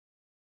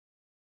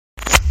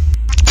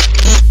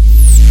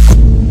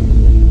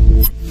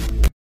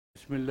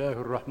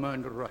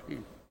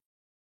Bismillahirrahmanirrahim.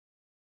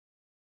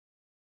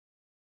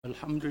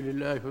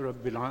 Alhamdulillahi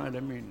Rabbil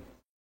Alamin.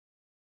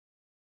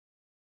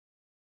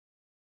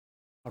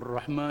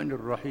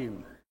 Ar-Rahmanir-Rahim.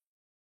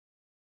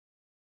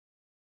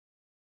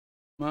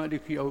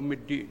 Maliki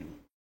Yawmiddin.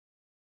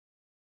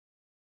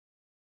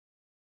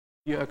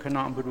 Iyyaka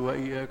na'budu wa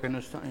iyyaka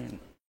nasta'in.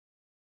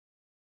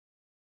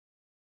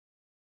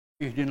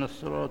 Ihdinas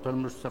siratal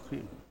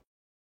mustaqim.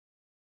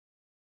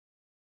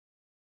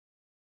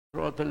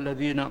 صراط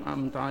الذين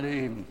أنعمت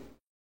عليهم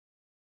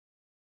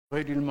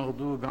غير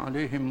المغضوب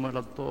عليهم ولا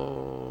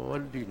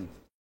الضالين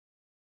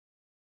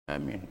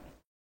آمين.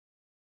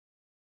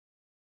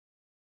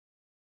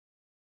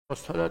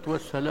 والصلاة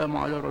والسلام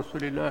على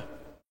رسول الله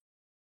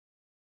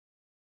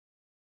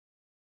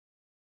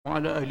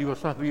وعلى آله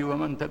وصحبه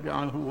ومن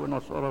تبعه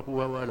ونصره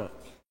ووالاه.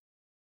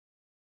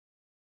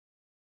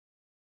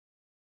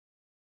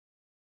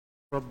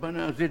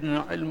 ربنا زدنا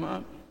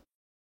علما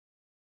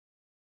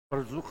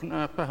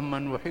warzuqna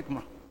fahman wa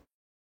hikmah.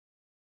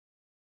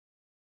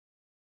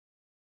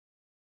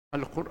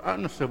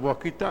 Al-Quran sebuah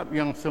kitab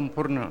yang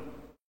sempurna.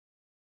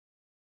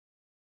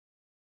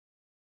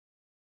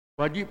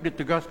 Wajib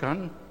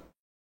ditegaskan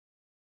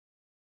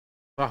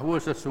bahawa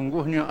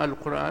sesungguhnya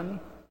Al-Quran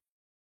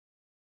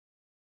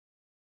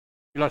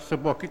ialah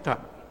sebuah kitab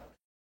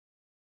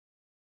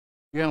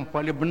yang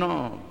paling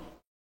benar,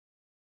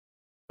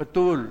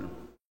 betul.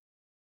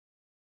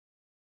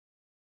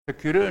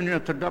 Sekiranya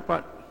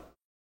terdapat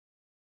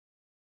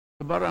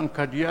sebarang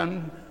kajian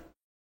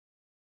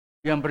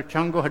yang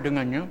bercanggah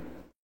dengannya,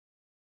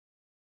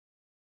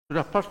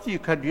 sudah pasti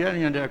kajian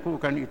yang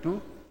dilakukan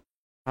itu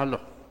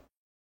salah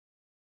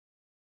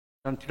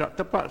dan tidak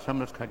tepat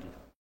sama sekali.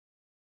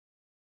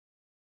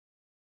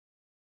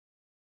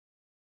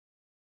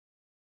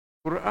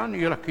 Quran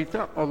ialah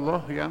kitab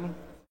Allah yang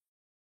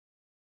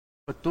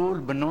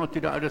betul, benar,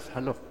 tidak ada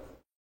salah.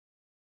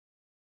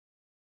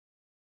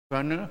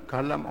 Kerana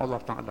kalam Allah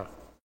Ta'ala.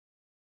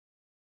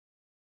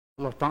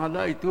 Allah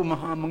Ta'ala itu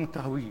maha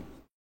mengetahui,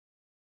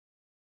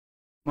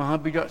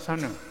 maha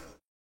bijaksana.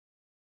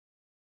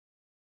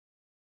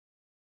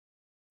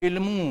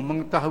 Ilmu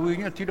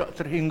mengetahuinya tidak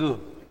terhingga.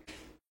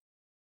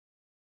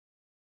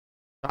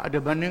 Tak ada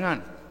bandingan.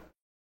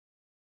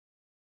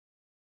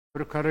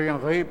 Perkara yang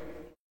gaib,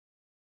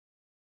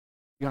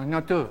 yang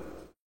nyata,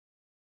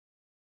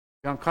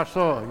 yang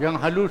kasar, yang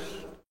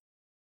halus,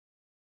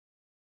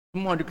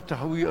 semua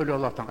diketahui oleh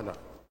Allah Ta'ala.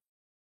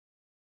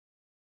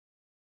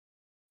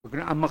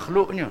 Berkenaan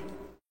makhluknya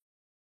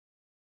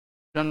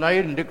dan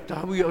lain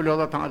diketahui oleh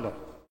Allah Ta'ala.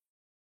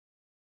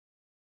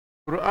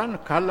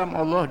 Quran, kalam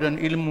Allah dan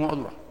ilmu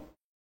Allah.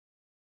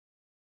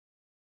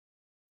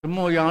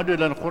 Semua yang ada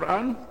dalam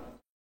Quran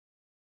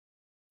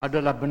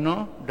adalah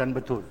benar dan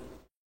betul.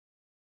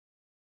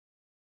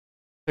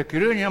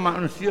 Sekiranya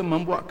manusia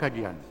membuat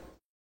kajian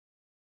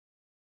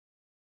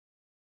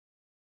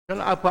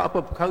dalam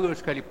apa-apa perkara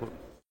sekalipun,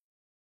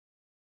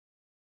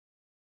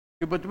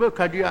 tiba-tiba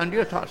kajian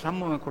dia tak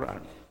sama dengan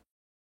Quran,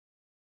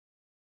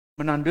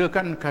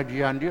 menandakan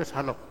kajian dia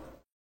salah.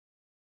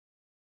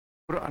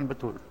 Quran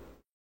betul.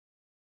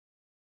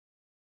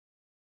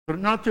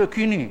 Ternyata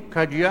kini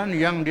kajian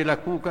yang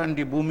dilakukan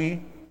di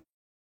bumi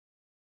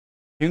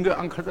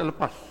hingga angkasa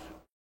lepas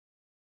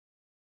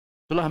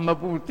telah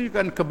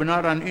membuktikan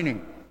kebenaran ini.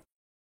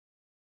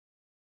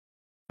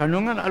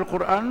 Kandungan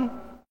Al-Quran,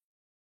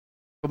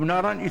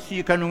 kebenaran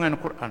isi kandungan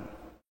Quran.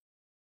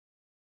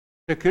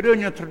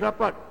 Sekiranya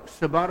terdapat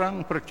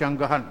sebarang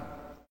percanggahan,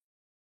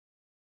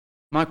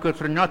 maka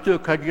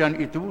ternyata kajian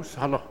itu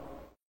salah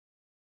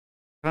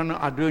kerana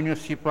adanya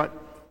sifat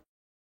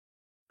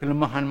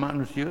kelemahan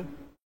manusia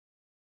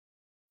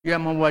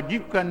yang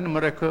mewajibkan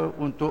mereka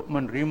untuk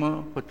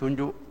menerima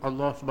petunjuk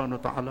Allah Subhanahu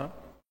Wa Taala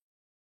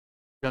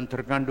yang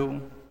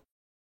terkandung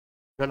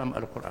dalam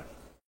Al-Quran.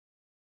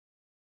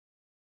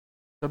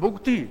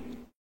 Terbukti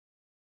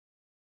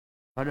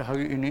pada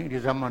hari ini di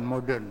zaman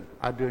moden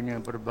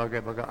adanya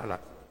berbagai-bagai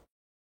alat.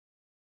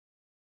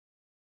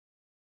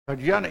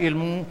 Kajian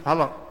ilmu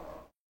falak,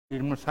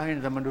 ilmu sains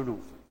zaman dulu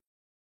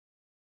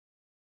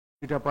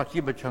tidak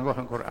pasti bercanggah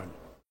dengan Quran.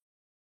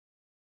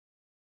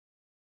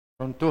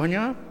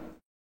 Contohnya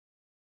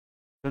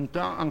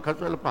tentang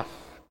angkasa lepas,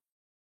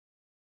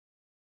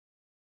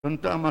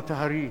 tentang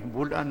matahari,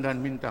 bulan dan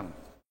bintang.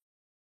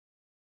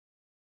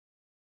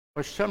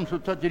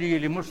 Wasyamsu tajri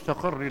li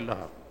mustaqarrin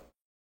laha.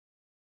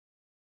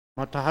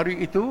 Matahari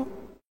itu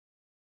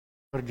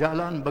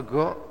berjalan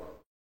bergerak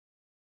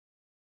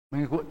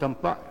mengikut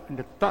tempat yang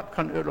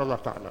ditetapkan oleh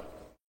Allah Ta'ala.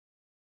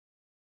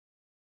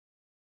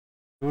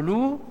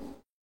 Dulu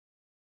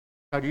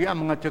kajian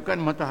mengatakan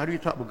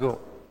matahari tak bergerak.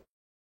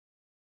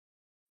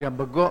 Yang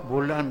bergerak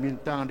bulan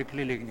bintang di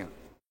kelilingnya.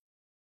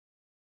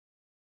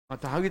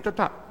 Matahari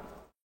tetap.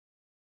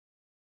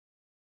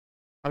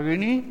 Hari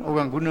ini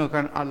orang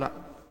gunakan alat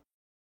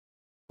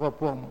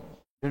teropong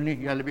jenis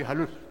yang lebih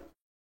halus.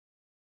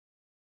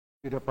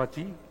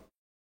 Didapati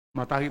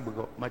matahari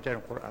bergerak macam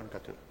Al-Quran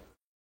kata.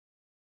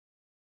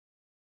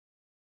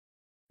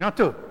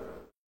 Nyata.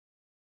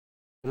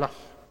 Jelas.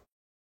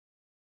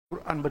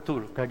 Quran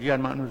betul,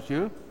 kajian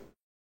manusia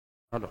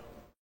salah.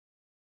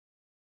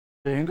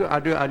 Sehingga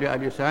ada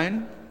ahli-ahli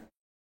sains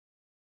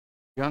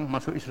yang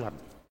masuk Islam.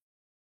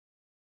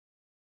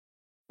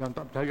 Yang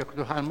tak percaya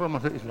ketuhanan pun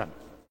masuk Islam.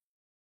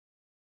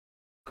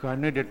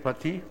 Kerana dia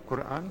dapati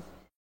Quran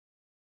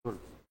betul.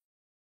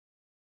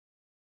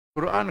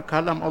 Quran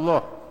kalam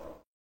Allah.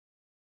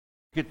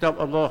 Kitab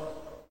Allah.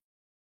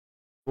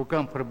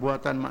 Bukan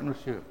perbuatan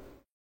manusia.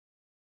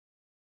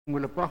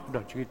 Minggu lepas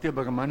dah cerita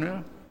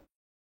bagaimana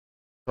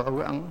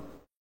seorang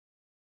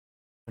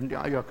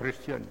pendiaya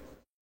Kristian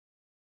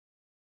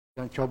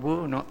yang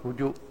cuba nak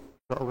pujuk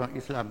seorang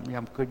Islam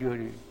yang bekerja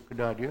di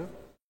kedai dia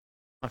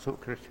masuk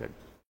Kristian.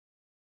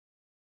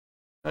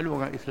 Lalu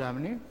orang Islam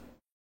ni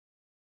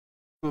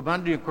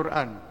berbanding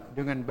Quran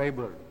dengan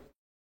Bible,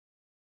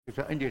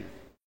 kisah Injil.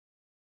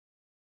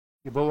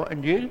 Dia bawa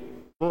Injil,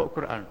 bawa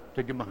Quran,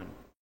 terjemahan.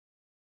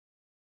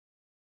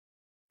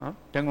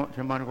 Tengok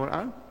terjemahan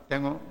Quran,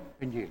 tengok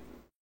Injil.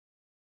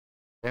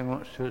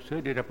 Tengok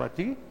selesai dia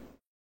dapati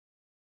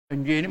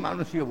Injil ni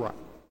manusia buat.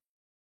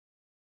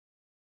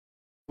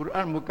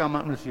 Quran bukan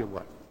manusia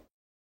buat.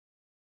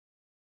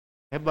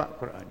 Hebat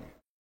Quran ni.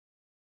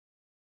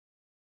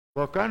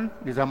 Bahkan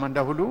di zaman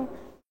dahulu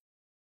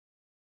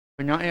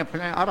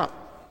penyair-penyair Arab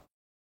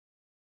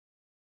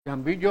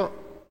yang bijak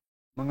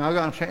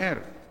mengarang syair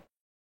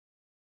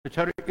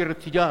secara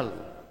irtijal,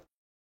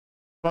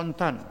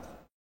 spontan,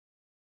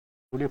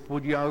 boleh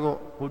puji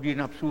arok, puji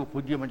nafsu,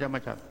 puji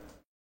macam-macam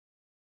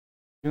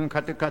dengan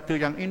kata-kata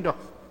yang indah.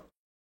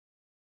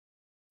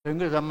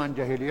 Sehingga zaman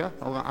jahiliah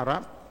orang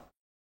Arab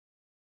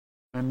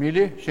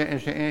memilih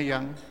syair-syair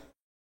yang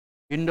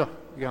indah,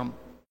 yang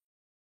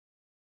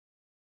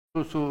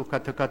susu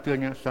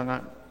kata-katanya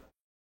sangat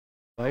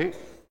baik,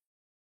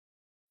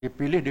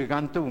 dipilih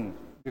digantung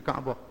di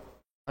Kaabah.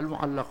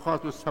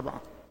 Al-Mu'allaqatus Sab'ah.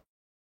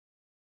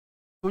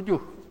 7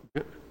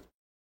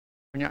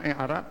 penyair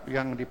Arab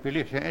yang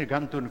dipilih syair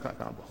gantung dekat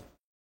Kaabah.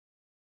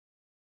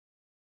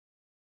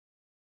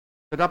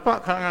 Terdapat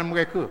kalangan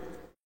mereka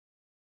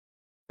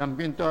yang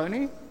pintar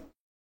ni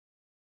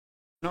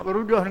nak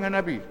berudah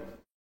dengan Nabi,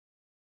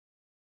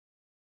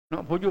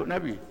 nak pujuk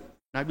Nabi.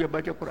 Nabi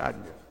baca Quran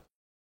je.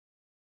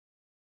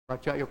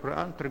 Baca ayat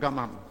Quran,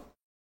 tergamam.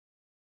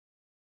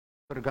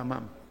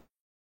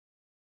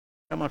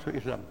 Dan masuk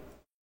Islam.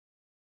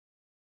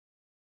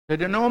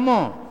 Sayyidina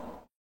Umar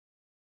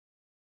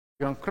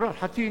yang keras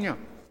hatinya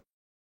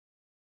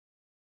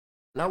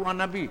lawan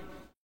Nabi,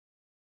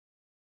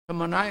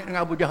 sama naik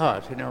dengan Abu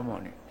Jahal. Sayyidina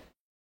Umar ni,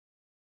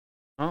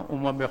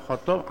 Umar bin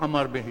Khattab,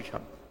 Ammar bin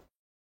Hisham.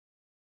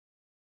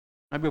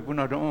 Nabi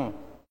pernah doa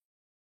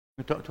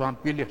minta Tuhan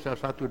pilih salah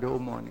satu dari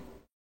Umar ni.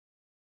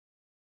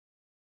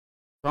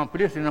 Tuhan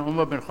pilih Sayyidina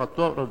Umar bin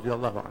Khattab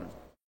radhiyallahu anhu.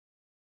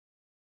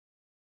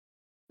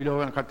 Bila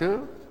orang kata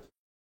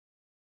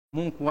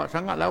mu kuat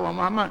sangat lawan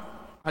Muhammad,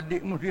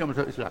 adikmu dia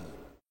masuk Islam.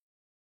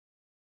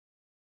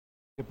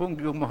 Dia pun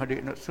pergi rumah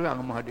adik, nak serang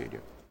rumah adik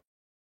dia.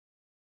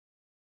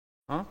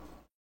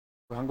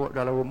 Beranggut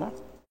dalam rumah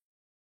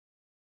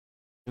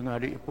dengan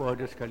adik pun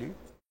ada sekali.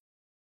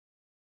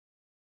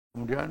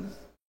 Kemudian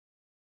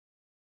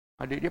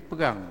adik dia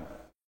pegang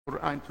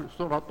Quran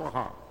surah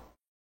Dhuha.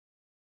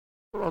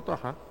 Surah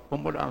Dhuha,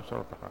 pemulaan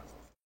surah Dhuha.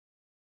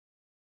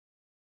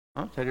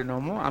 Saya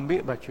nombor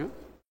ambil baca.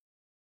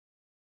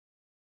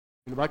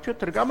 Bila baca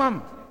tergamam.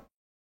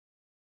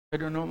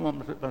 Saya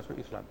nombor masuk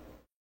Islam.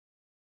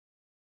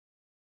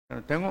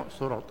 Dan tengok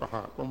surah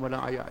Dhuha,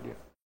 pemulaan ayat dia.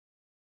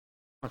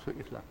 Masuk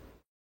Islam.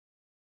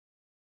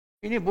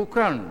 Ini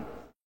bukan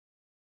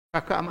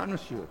kakak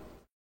manusia.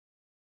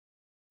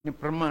 Ini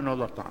firman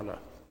Allah Ta'ala.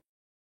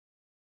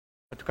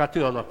 Kata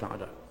Allah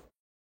Ta'ala.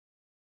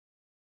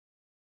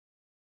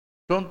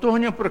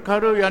 Contohnya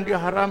perkara yang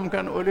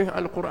diharamkan oleh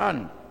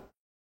Al-Quran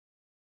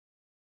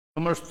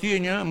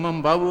semestinya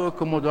membawa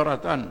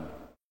kemudaratan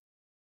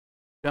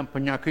dan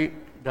penyakit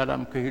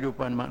dalam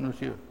kehidupan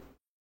manusia.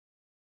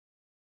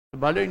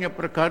 Sebaliknya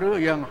perkara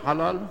yang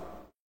halal,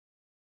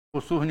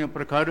 khususnya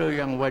perkara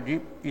yang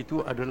wajib,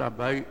 itu adalah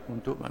baik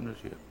untuk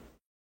manusia.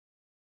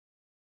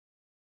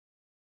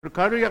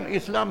 Perkara yang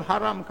Islam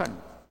haramkan,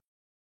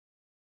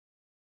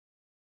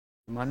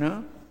 di mana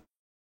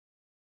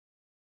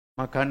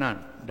makanan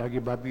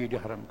daging babi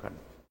diharamkan,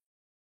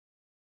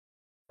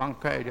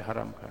 bangkai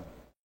diharamkan,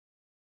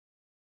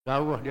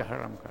 darah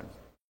diharamkan,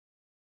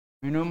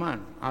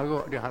 minuman,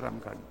 arak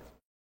diharamkan.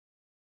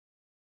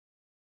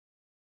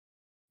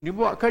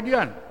 Dibuat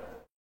kajian.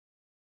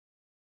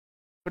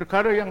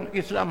 Perkara yang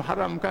Islam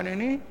haramkan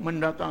ini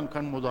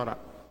mendatangkan mudarat.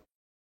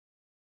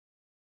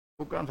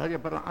 Bukan saja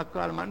pada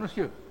akal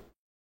manusia,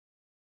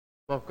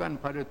 bahkan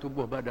pada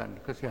tubuh badan,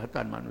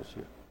 kesihatan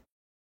manusia.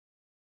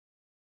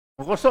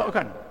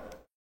 Merosakkan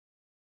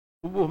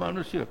tubuh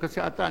manusia,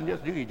 kesihatan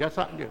dia sendiri,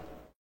 jasad dia.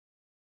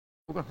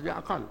 Bukan saja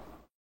akal.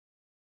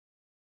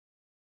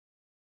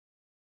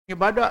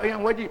 Ibadat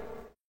yang wajib.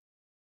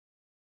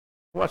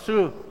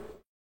 Puasa.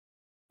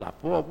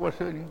 Lapar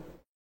puasa ni.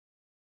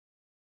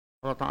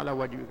 Allah Ta'ala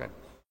wajibkan.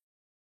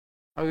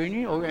 Hari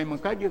ini orang yang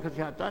mengkaji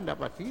kesihatan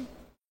dapati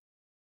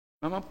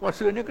memang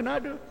puasa ni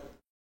kena ada.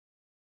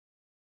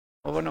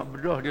 Orang nak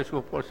bedah, dia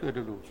suruh puasa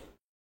dulu.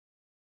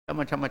 Tak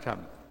macam-macam.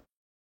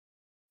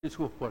 Dia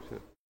suruh puasa.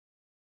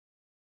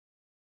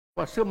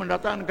 Puasa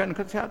mendatangkan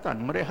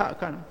kesihatan,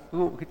 merehatkan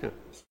perut kita.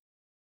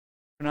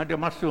 Kena ada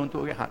masa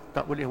untuk rehat,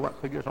 tak boleh buat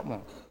kerja sama.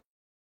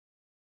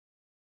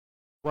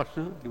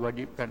 Puasa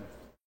diwajibkan,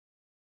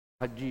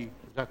 haji,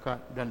 zakat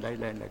dan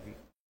lain-lain lagi.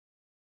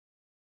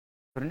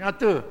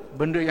 Ternyata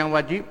benda yang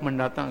wajib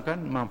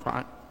mendatangkan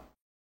manfaat,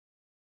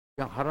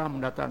 yang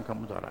haram mendatangkan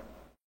mudarat.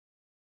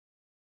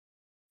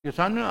 Di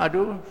sana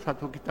ada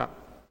satu kitab,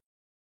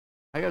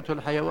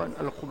 Hayatul Hayawan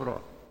Al-Kubra,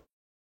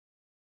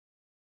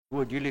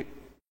 2 jilid.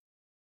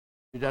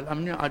 Di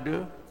dalamnya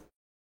ada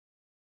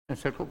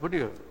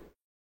ensiklopedia,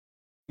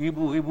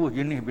 ribu-ribu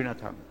jenis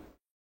binatang.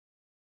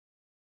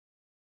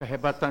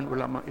 Kehebatan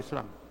ulama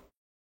Islam.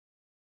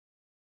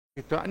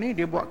 Kitab ni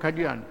dia buat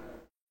kajian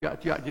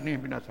tiap-tiap jenis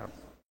binatang.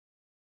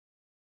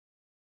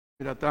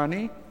 Binatang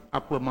ni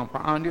apa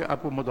manfaat dia,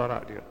 apa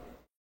mudarat dia.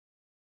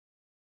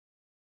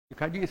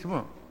 Dikaji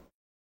semua.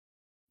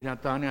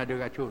 Binatang ni ada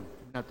racun,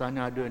 binatang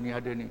ni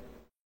ada ni.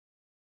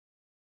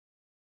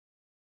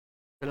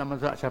 Dalam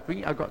mazhab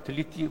Syafi'i agak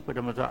teliti pada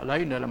mazhab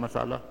lain dalam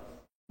masalah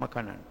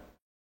makanan.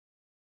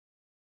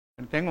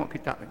 Dan tengok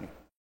kitab ini.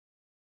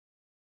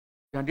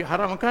 Yang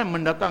diharamkan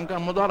mendatangkan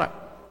mudarat,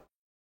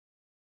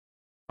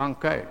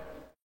 bangkai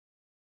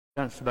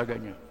dan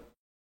sebagainya.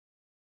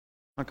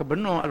 Maka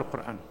benar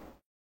Al-Quran.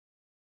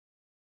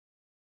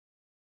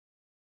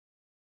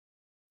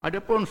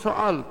 Adapun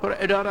soal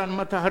peredaran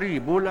matahari,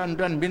 bulan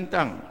dan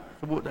bintang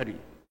sebut tadi,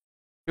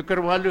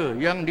 cakrawala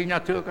yang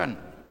dinyatakan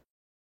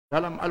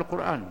dalam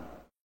Al-Quran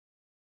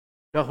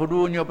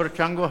dahulunya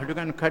bercanggah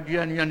dengan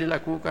kajian yang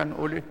dilakukan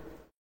oleh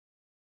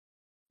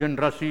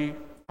generasi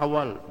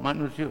awal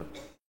manusia.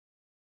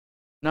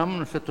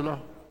 Namun setelah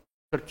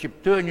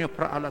terciptanya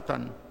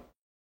peralatan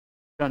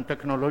dan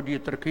teknologi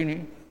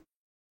terkini,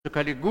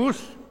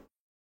 sekaligus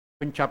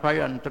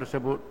pencapaian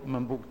tersebut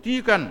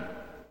membuktikan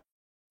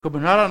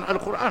kebenaran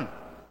Al-Quran.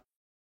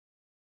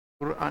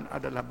 Quran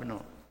adalah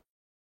benar.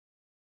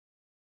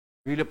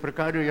 Bila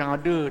perkara yang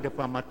ada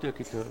depan mata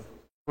kita,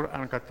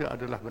 Quran kata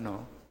adalah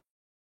benar.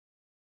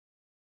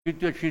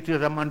 Cerita-cerita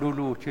zaman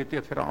dulu, cerita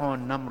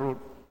Firaun, Namrud,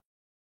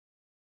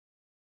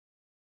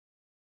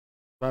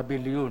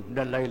 Babylon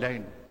dan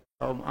lain-lain,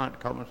 kaum Ad,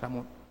 kaum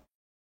Samud,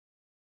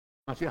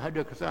 masih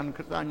ada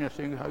kesan-kesannya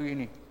sehingga hari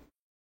ini.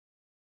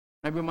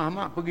 Nabi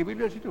Muhammad pergi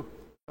bila situ?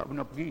 Tak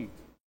pernah pergi.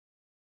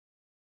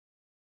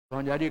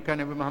 Tuhan jadikan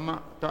Nabi Muhammad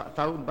tak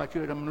tahu baca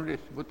dan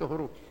menulis betul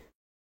huruf,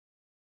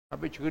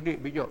 tapi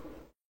cerdik, bijak.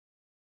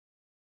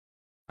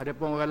 Ada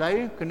pun orang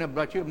lain kena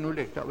baca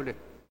menulis, tak boleh.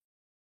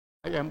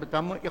 Ayat yang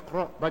pertama,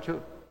 Iqra, baca.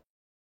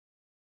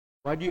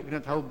 Wajib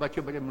kena tahu baca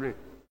menulis.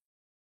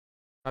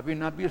 Tapi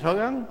Nabi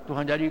seorang,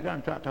 Tuhan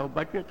jadikan tak tahu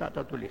baca, tak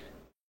tahu tulis.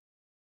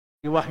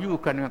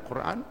 Diwahyukan dengan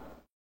Quran.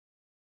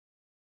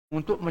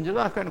 Untuk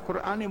menjelaskan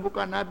Quran ini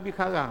bukan Nabi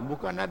karang,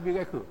 bukan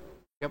Nabi reka.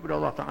 Daripada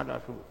Allah Ta'ala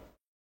suruh.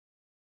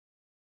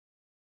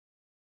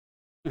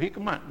 Itu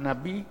hikmat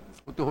Nabi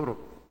betul huruf.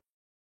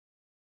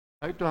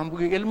 Hari Tuhan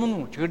beri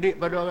ilmu, cerdik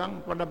pada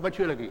orang, pada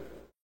baca lagi.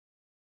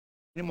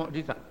 Ini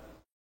mukjizat.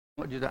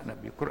 Mukjizat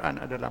Nabi.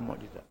 Quran adalah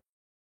mukjizat.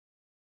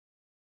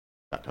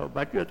 Tak tahu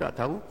baca, tak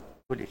tahu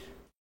tulis.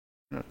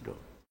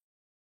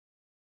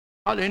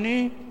 Hal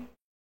ini,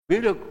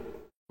 bila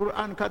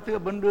Quran kata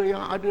benda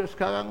yang ada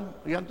sekarang,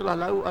 yang telah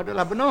lalu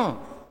adalah benar,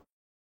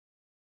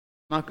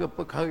 maka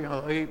perkara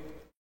yang gaib,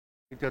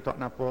 kita tak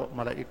nampak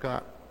malaikat,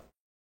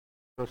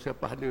 dosa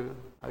pahala,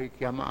 hari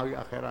kiamat, hari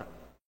akhirat,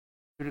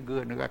 syurga,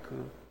 neraka,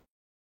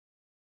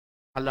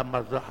 alam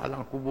barzakh,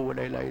 alam kubur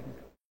dan lain-lain.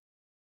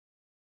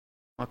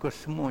 Maka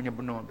semuanya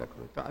benar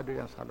berlaku. Tak ada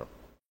yang salah.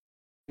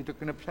 Kita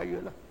kena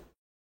percayalah.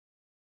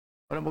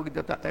 Walaupun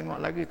kita tak tengok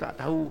lagi, tak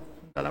tahu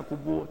dalam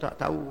kubur, tak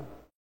tahu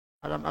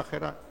alam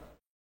akhirat,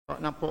 tak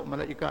nampak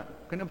malaikat,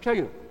 kena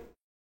percaya.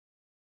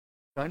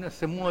 Kerana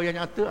semua yang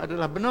nyata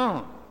adalah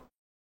benar.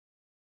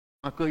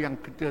 Maka yang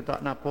kita tak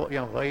nampak,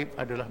 yang gaib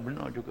adalah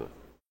benar juga.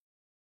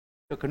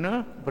 Kita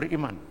kena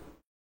beriman.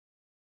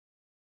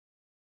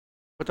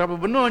 Betapa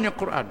benarnya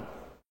Quran.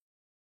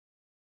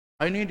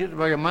 Ini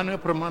bagaimana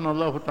firman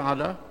Allah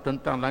Ta'ala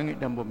tentang langit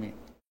dan bumi.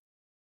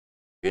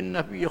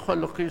 Inna fi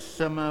khalqis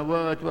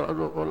samawati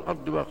wal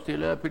ardi wa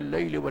ikhtilafil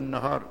laili wan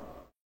nahar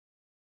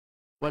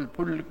wal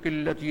fulki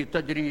allati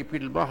tajri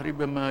fil bahri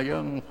bima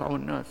yanfa'un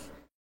nas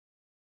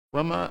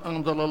wa ma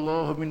anzala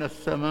Allah minas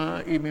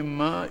samai min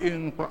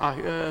ma'in fa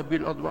ahya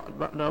bil ardi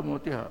ba'da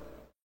mautiha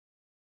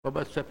wa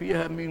bassa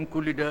fiha min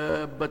kulli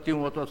dabbatin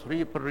wa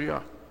tasrifir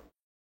riyah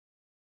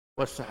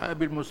was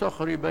sahabil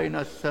musakhkhari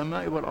baina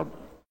as-samai wal ardi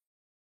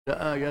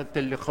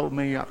la'ayatan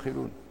liqaumin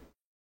ya'qilun.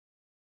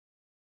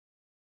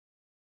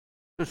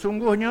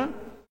 Sesungguhnya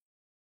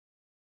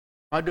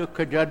pada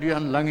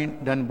kejadian langit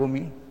dan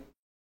bumi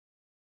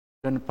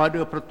dan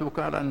pada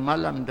pertukaran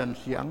malam dan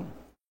siang,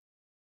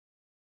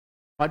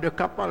 pada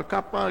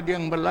kapal-kapal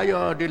yang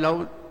berlayar di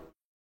laut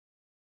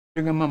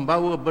dengan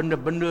membawa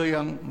benda-benda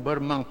yang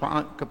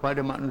bermanfaat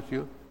kepada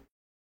manusia,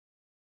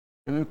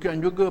 Demikian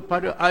juga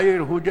pada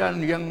air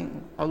hujan yang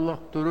Allah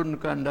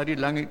turunkan dari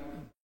langit.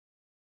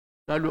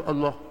 Lalu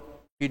Allah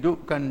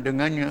hidupkan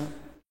dengannya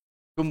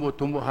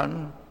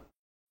tumbuh-tumbuhan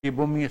di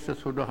bumi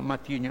sesudah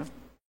matinya.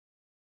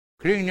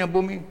 Keringnya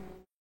bumi,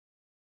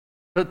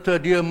 serta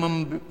dia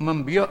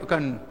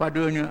membiakkan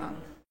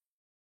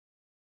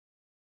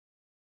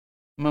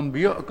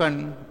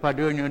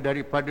padanya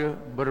daripada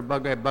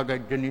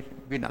berbagai-bagai jenis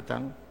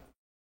binatang.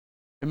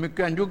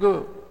 Demikian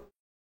juga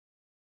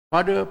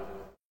pada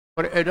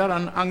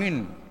peredaran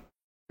angin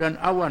dan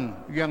awan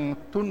yang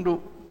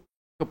tunduk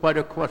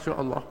kepada kuasa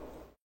Allah.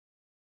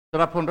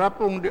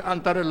 Terapung-rapung di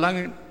antara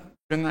langit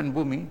dengan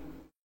bumi.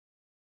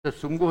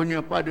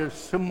 Sesungguhnya pada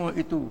semua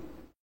itu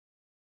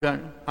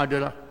dan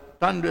adalah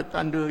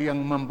tanda-tanda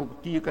yang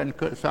membuktikan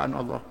keesaan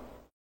Allah,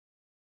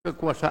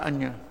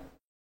 kekuasaannya,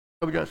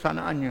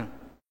 kebijaksanaannya,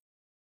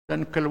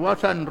 dan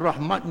keluasan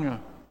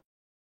rahmatnya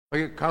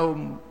bagi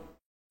kaum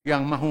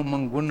yang mahu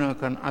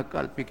menggunakan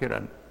akal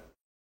fikiran.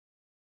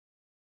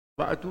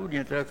 Sebab itu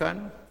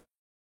dinyatakan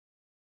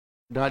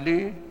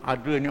dalil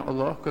adanya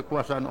Allah,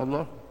 kekuasaan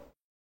Allah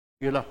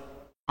ialah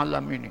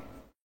alam ini.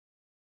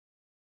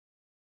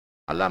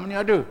 Alam ni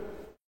ada.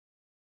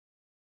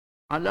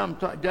 Alam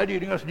tak jadi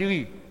dengan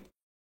sendiri.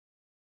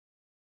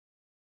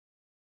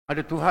 Ada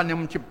Tuhan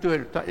yang mencipta,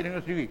 tak jadi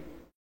dengan sendiri.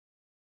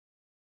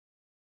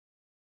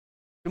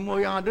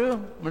 Semua yang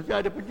ada, mesti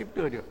ada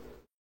pencipta dia.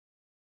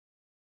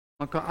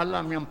 Maka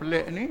alam yang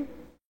pelik ni,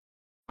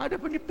 ada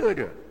pencipta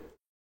dia.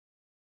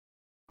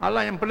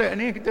 Alam yang pelik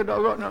ni, kita tak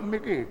nak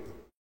mikir.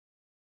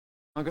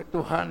 Maka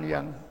Tuhan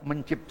yang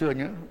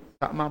menciptanya,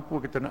 tak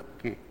mampu kita nak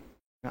fikir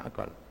dengan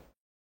akal.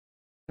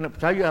 Kena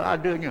percaya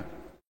adanya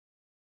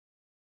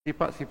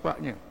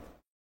sifat-sifatnya.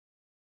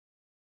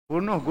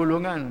 Penuh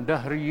golongan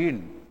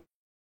dahriyin,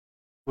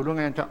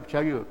 golongan yang tak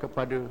percaya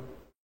kepada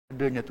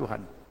adanya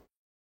Tuhan.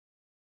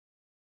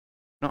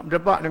 Nak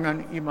berdebat dengan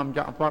Imam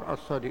Ja'far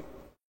As-Sadiq.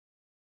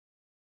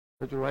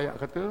 Satu riwayat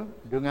kata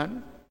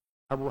dengan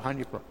Abu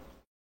Hanifah,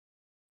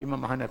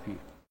 Imam Hanafi.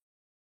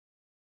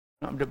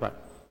 Nak berdebat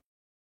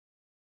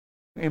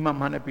Imam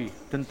Hanafi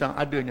tentang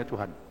adanya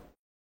Tuhan.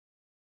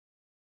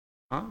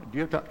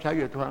 Dia tak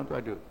percaya Tuhan itu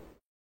ada.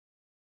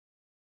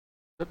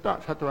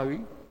 Tetap satu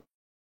hari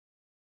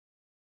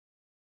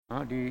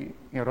di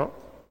Iraq,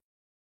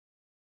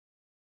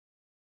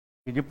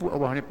 dijemput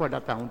Abu Hanifah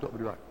datang untuk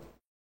berdebat.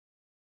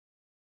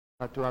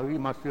 Satu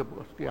hari masa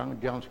sekian,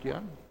 jam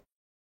sekian,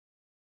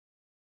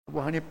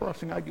 Abu Hanifah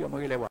sengaja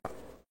mari lewat.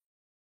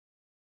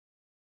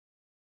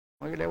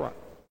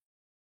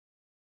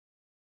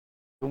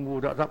 Tunggu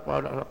tak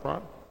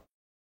siapa.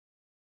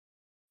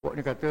 Pok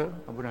ni kata,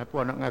 Abu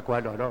Hanifah nak ngaku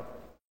ada dah.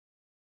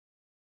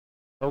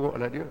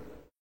 Soroklah dia.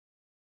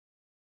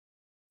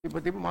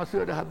 Tiba-tiba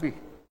masa dah habis.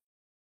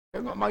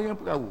 Tengok mari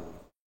perahu.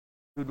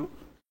 Duduk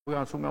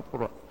seberang sungai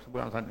Purat,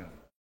 seberang sana.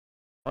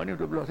 Orang ni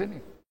duduk belah sini.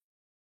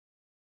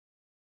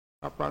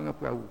 Apa dengan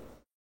perahu?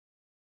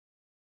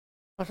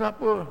 Pasal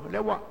apa?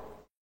 Lewat.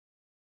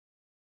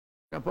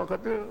 Nampak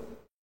kata,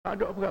 tak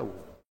ada perahu.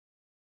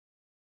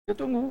 Dia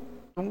tunggu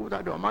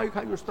tak ada. Mari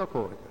kayu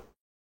setokor.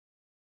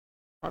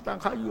 Batang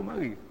kayu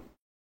mari.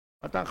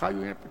 Batang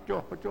kayu ni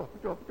pecah.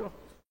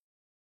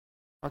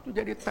 Lepas tu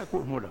jadi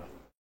takut mula.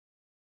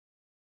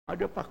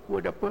 Ada paku,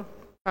 ada apa?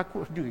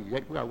 Takut sendiri.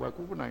 Jadi perahu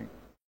aku pun naik.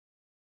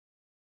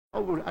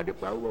 Oh, ada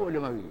perahu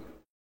boleh mari.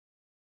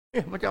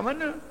 Macam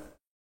mana?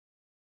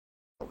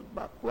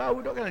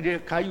 Perahu tu kan dia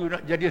kayu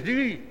nak jadi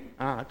sendiri.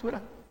 Itulah.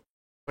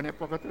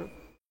 Penepah kata.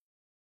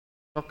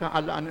 Bahkan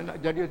Allah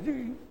nak jadi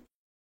sendiri.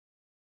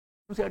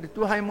 Mesti ada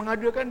Tuhan yang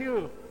mengadakan dia.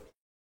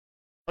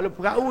 Kalau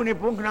perahu ni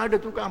pun kena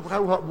ada tukang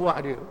perahu yang buat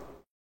dia.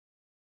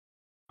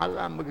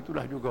 Alam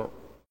begitulah juga.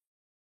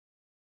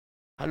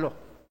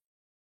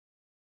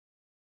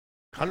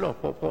 Kalau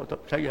pokok tak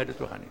percaya ada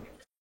Tuhan ini.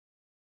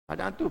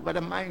 Pada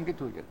main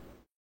gitu je.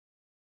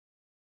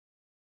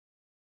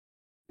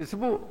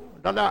 Disebut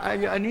dalam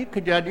ayat ini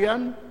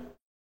kejadian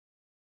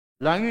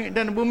langit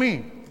dan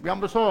bumi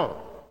yang besar.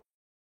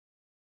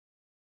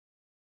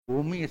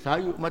 Bumi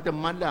sayup macam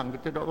malang,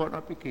 kita tak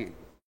nak fikir.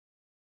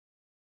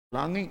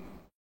 Langit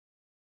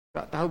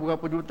tak tahu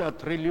berapa juta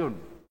triliun.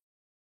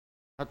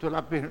 Satu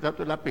lapis.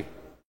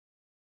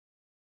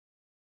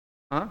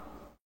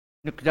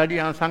 Ini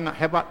kejadian yang sangat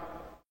hebat.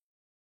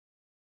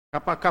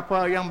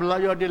 Kapal-kapal yang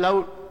berlayar di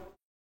laut.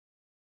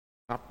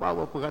 Kapal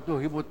berapa ratus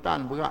ribu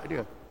tan berat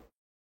dia.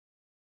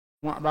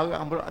 Muat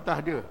barang berat atas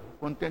dia.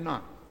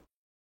 Kontena.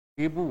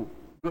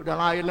 Duduk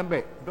dalam air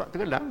lembek. Duduk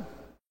tergelam.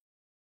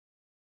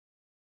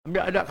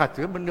 Ambil ada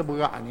kata benda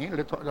berat ni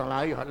letak dalam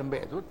air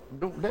lembek tu.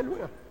 Duduk lalu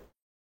lah.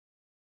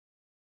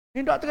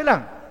 Ini duduk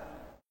tergelam.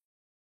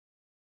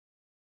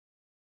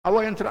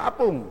 Awan yang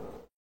terapung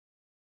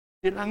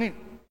di langit.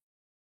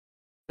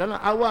 Dalam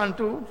awan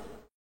tu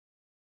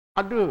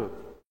ada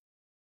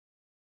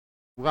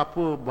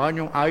berapa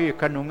banyak air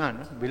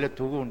kandungan bila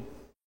turun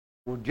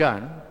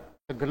hujan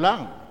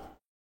tergelam.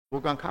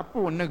 Bukan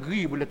kapur,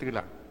 negeri boleh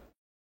tergelam.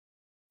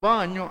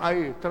 Banyak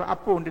air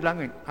terapung di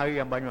langit,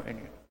 air yang banyak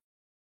ini.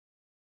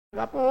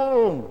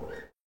 Terapung.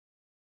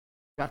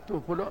 Jatuh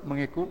pula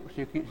mengikut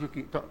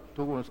sikit-sikit, tak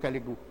turun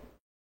sekaligus.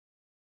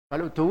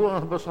 Kalau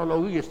turun besar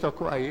lori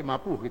setokok air,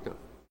 mampu kita.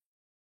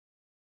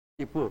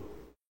 Tipu.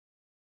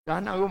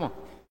 Dah nak rumah.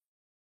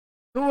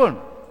 Turun.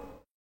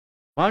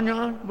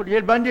 Banyak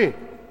berjaya banjir.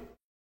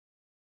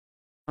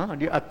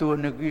 Dia atur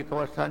negeri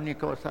kawasan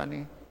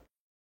ni.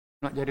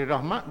 Nak jadi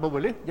rahmat pun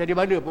boleh, jadi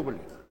bala pun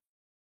boleh.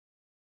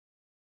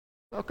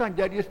 Takkan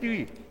jadi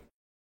sendiri.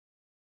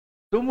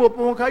 Tumbuh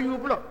pohon kayu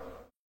pula.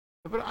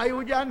 Daripada air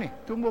hujan ni,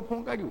 tumbuh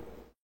pohon kayu.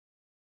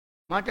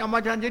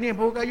 Macam-macam jenis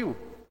pohon kayu.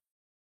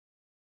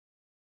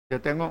 Dia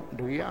tengok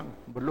deriang,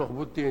 beluh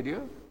butir dia,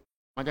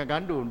 macam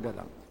gandum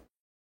dalam.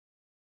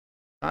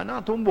 Tanah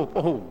tumbuh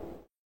pohon.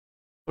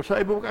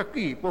 Besar ibu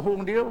kaki,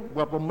 pohon dia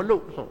berapa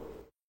meluk. So.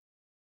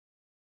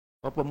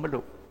 Berapa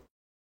meluk.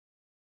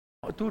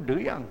 Waktu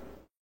deriang.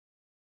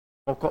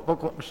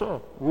 Pokok-pokok besar,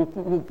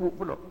 rupuk-rupuk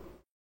pula.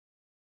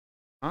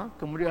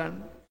 Kemudian,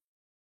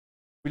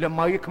 bila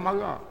mari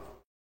kemarau,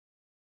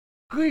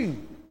 kering.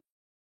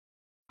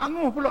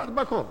 Anguh pula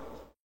terbakar.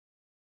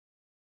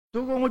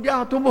 Turun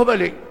hujan, tumbuh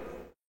balik.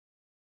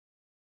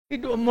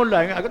 Hidup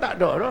mulai ingat ke tak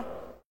ada dah.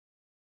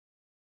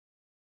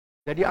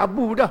 Jadi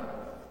abu dah.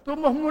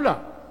 Tumbuh mula.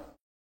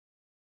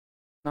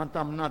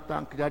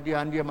 Menatang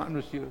kejadian dia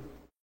manusia.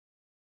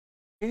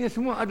 Ini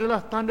semua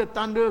adalah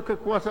tanda-tanda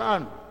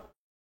kekuasaan.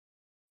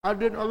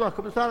 Adil Allah,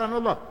 kebesaran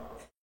Allah.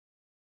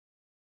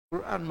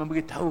 Quran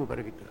memberitahu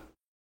pada kita.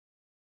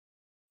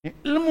 Ini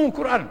ilmu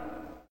Quran.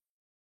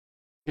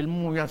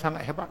 Ilmu yang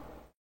sangat hebat.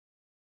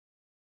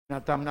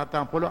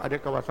 Menatang pula ada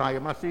kawasan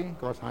air masin,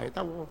 kawasan air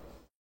tawar.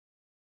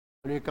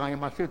 Boleh ikan air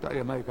masin, tak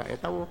ada mereka air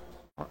tawar.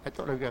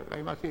 Tak lagi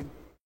air masin.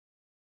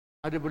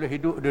 Ada boleh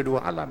hidup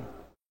dua alam.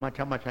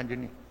 Macam-macam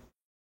jenis.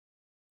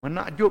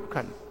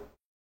 Menakjubkan.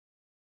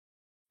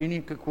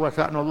 Ini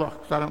kekuasaan Allah,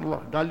 kebesaran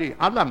Allah. Dalil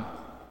alam.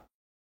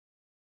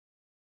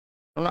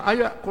 Dalam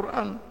ayat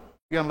Quran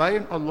yang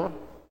lain Allah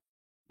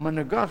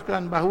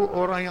menegaskan bahawa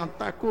orang yang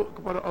takut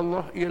kepada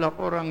Allah ialah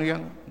orang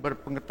yang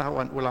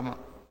berpengetahuan ulama.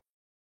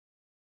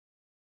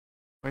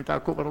 Orang yang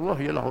takut kepada Allah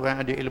ialah orang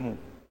yang ada ilmu.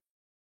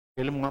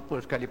 Ilmu apa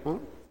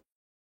sekalipun.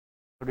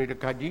 Kalau dia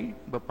kaji,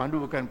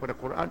 berpandukan pada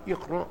Quran,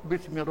 Iqra'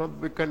 bismi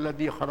rabbikal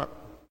ladzi khalaq.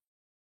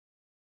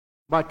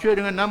 Baca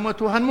dengan nama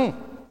Tuhanmu.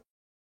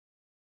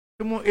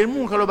 Semua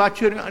ilmu kalau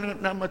baca dengan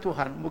nama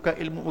Tuhan, bukan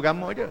ilmu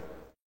agama aja.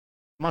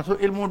 Masuk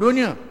ilmu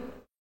dunia.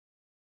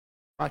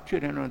 Baca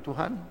dengan nama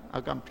Tuhan,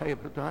 akan percaya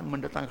pada Tuhan,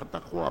 mendatangkan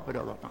takwa pada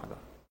Allah Ta'ala.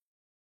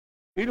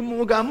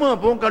 Ilmu agama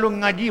pun kalau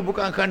ngaji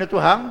bukan kerana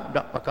Tuhan,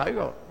 tak pakai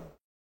kau.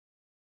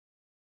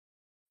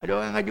 Ada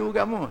orang ngaji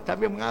agama,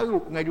 tapi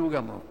mengarut ngaji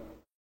agama.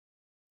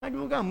 Ngaji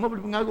agama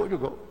boleh mengarut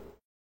juga.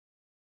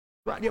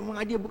 Sebab dia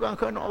mengaji bukan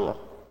kerana Allah.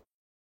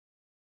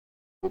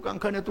 Bukan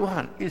kerana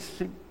Tuhan.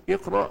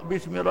 Iqra'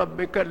 bismi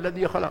rabbikal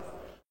ladzi khalaq.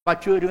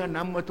 Baca dengan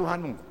nama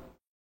Tuhanmu.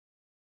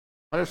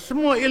 Kalau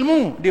semua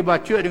ilmu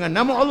dibaca dengan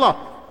nama Allah,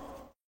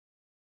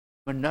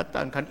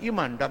 mendatangkan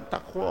iman dan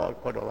takwa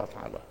kepada Allah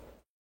Ta'ala.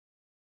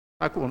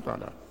 Takut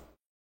Ta'ala.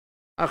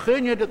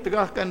 Akhirnya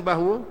ditegaskan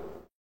bahawa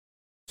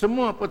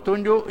semua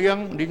petunjuk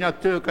yang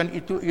dinyatakan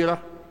itu ialah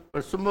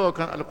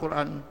bersumberkan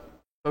Al-Quran.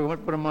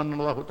 Bagaimana firman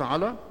Allah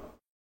Ta'ala,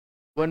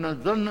 wa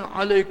nazzalna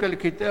 'alaikal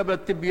kitaba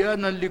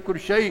tibyanan likulli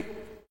syai'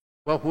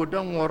 wa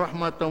hudan wa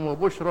rahmatan wa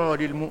busyra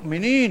lil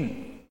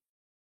mu'minin.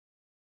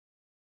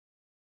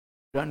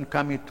 Dan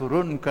kami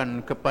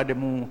turunkan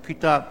kepadamu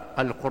kitab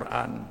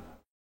Al-Quran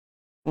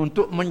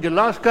untuk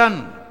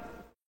menjelaskan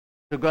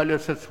segala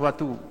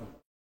sesuatu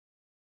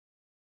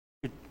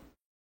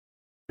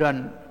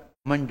dan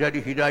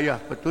menjadi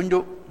hidayah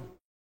petunjuk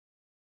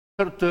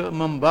serta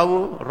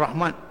membawa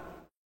rahmat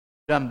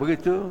dan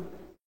berita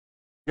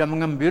yang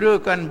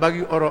mengembirakan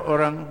bagi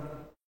orang-orang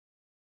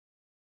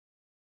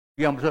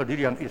yang berserah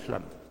diri yang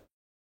Islam.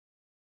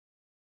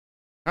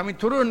 Kami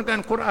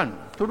turunkan Quran.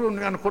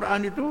 Turunkan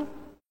Quran itu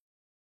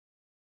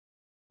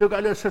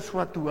segala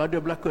sesuatu ada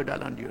belaka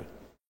dalam dia.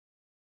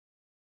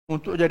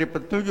 Untuk jadi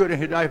petunjuk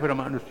dan hidayah pada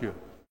manusia.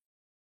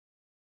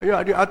 Ya,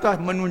 di atas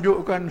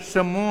menunjukkan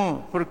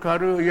semua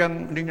perkara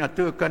yang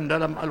dinyatakan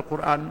dalam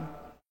Al-Quran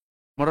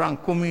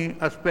merangkumi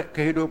aspek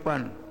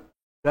kehidupan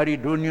dari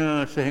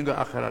dunia sehingga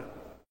akhirat.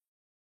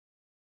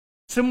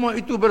 Semua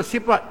itu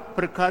bersifat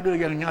perkara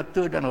yang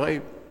nyata dan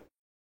gaib.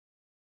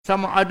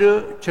 Sama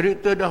ada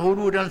cerita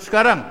dahulu dan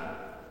sekarang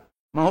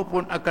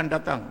maupun akan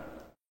datang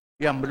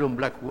yang belum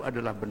berlaku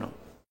adalah benar.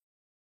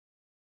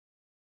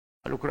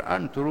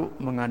 Al-Quran turut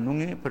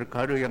mengandungi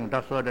perkara yang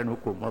dasar dan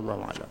hukum.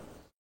 Wallahu a'lam.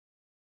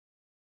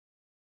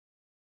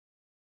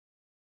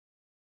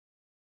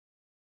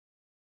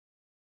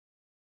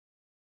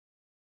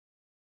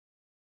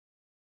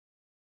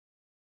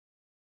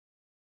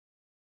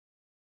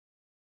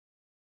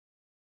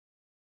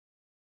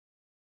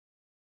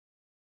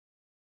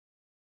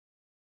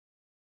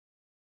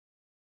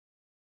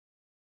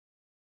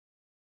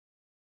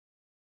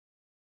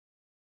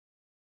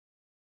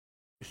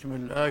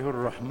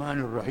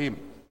 Bismillahirrahmanirrahim.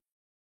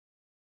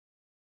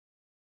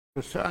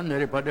 Kesan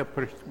daripada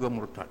peristiwa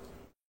murtad.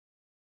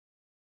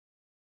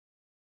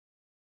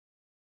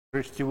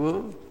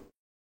 Peristiwa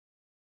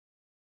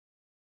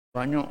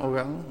banyak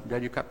orang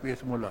jadi kafir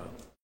semula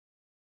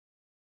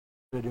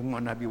bila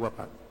dengar Nabi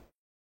wafat.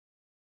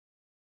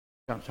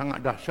 Yang sangat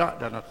dahsyat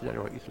dalam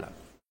sejarah Islam.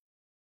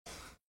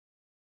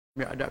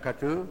 Dia ada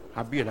kata,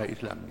 habislah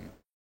Islam ni.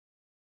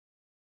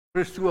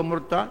 Peristiwa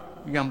murtad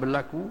yang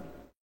berlaku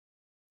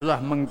telah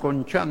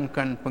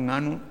menggoncangkan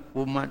penganut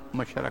umat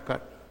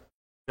masyarakat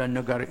dan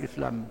negara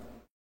Islam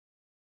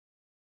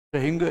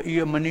sehingga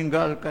ia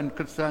meninggalkan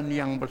kesan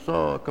yang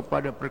besar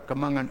kepada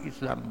perkembangan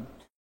Islam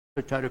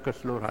secara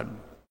keseluruhan.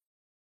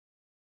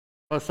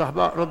 Para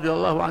sahabat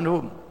radhiyallahu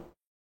anhum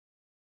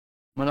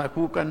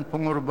melakukan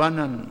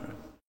pengorbanan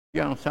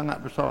yang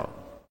sangat besar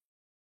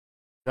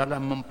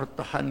dalam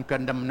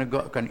mempertahankan dan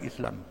menegakkan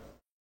Islam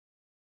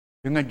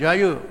dengan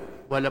jaya,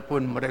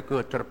 walaupun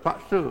mereka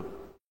terpaksa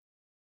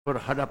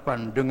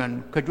berhadapan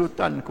dengan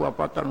kejutan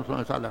kewafatan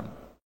Rasulullah SAW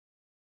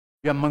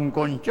yang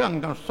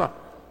menggoncangkan saf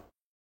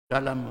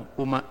dalam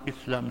umat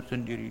Islam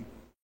sendiri.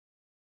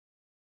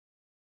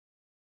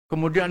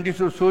 Kemudian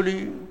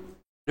disusuli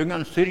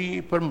dengan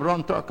seri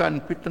pemberontakan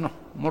fitnah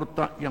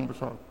murtad yang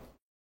besar.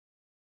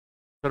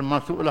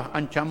 Termasuklah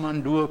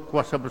ancaman dua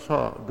kuasa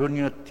besar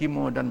dunia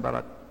timur dan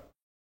barat.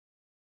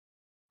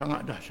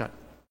 Sangat dahsyat.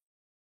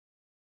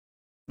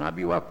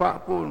 Nabi wafat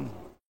pun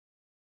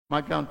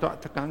macam tak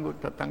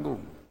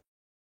tertanggung.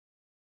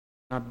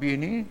 Nabi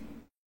ini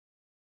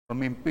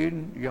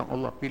pemimpin yang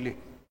Allah pilih.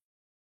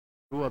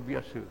 Luar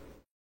biasa.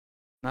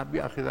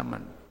 Nabi akhir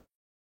zaman.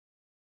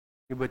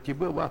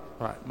 Tiba-tiba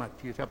wafat,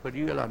 mati. Siapa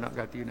dia lah nak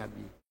ganti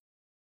Nabi?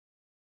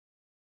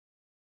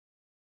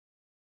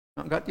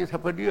 Nak ganti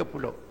siapa dia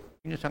pula?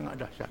 Ini sangat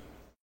dahsyat.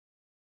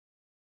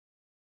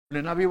 Bila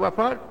Nabi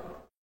wafat,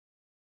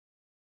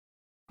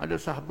 ada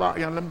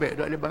sahabat yang lembek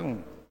tak boleh bangun.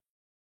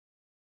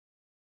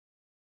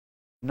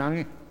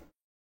 Nangis.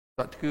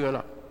 Tak teka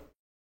lah.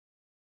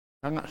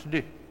 Sangat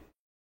sedih.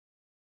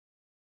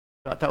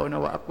 Tak tahu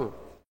nak buat apa.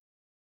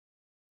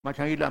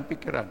 Macam hilang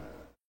fikiran.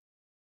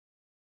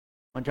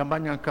 Macam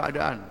banyak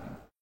keadaan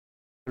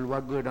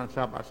keluarga dan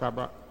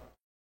sahabat-sahabat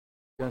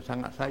yang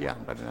sangat sayang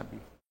pada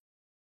Nabi.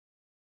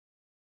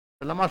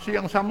 Dalam masa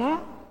yang sama,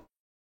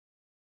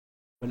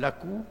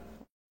 berlaku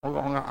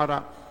orang-orang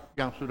Arab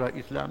yang sudah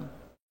Islam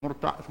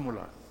murtad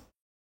semula.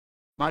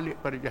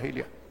 Balik pada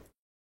jahiliah.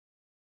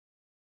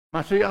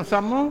 Masa yang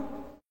sama,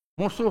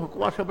 musuh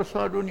kuasa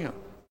besar dunia.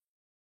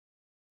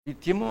 Di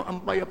timur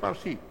Empire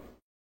Parsi,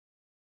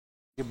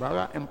 di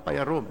barat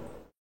Empire Rom,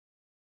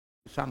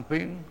 di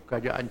samping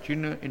kerajaan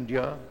China,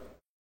 India,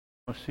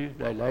 Mesir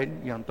dan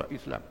lain yang tak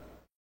Islam.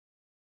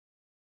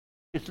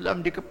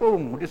 Islam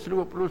dikepung di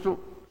seluruh pelosok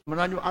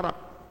semenanjung Arab.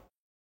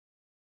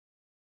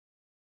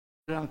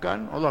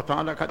 Sedangkan Allah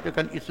Ta'ala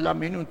katakan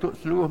Islam ini untuk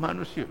seluruh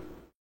manusia.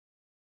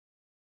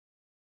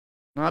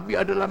 Nabi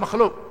adalah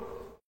makhluk.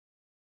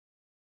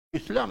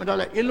 Islam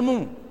adalah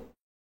ilmu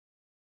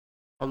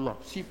Allah,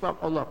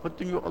 sifat Allah,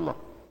 petunjuk Allah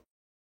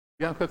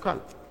yang kekal.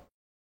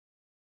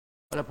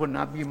 Walaupun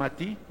Nabi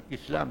mati,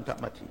 Islam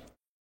tak mati.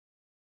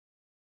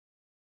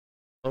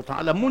 Allah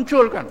Ta'ala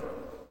munculkan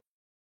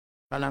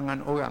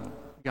kalangan orang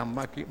yang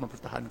baki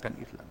mempertahankan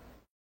Islam.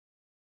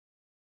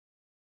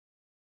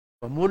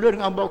 Bermula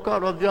dengan Abu Bakar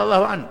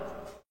radhiyallahu an.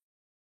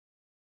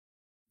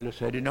 Bila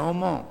Sayyidina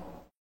Umar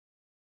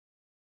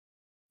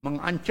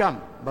mengancam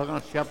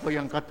barang siapa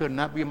yang kata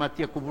Nabi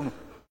mati aku bunuh.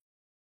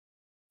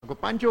 Aku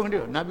pancung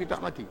dia, Nabi tak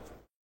mati.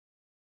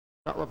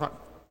 Tak wafat.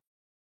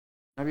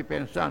 Nabi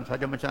pensan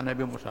saja macam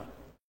Nabi Musa.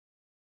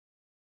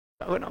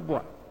 Tak apa nak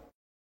buat.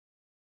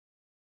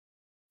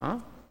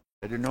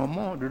 Jadi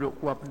Umar duduk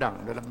kuat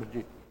pedang dalam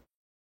masjid.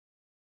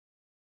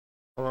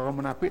 Orang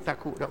munafik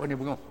takut tak boleh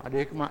bunuh. Ada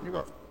hikmat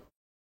juga.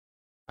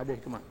 Ada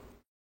hikmat.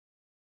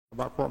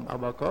 Sebab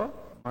Abu Bakar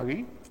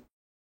mari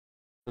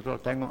setelah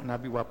tengok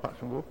Nabi wafat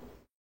sungguh,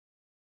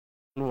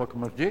 keluar ke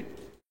masjid,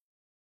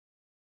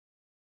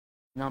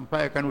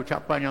 menyampaikan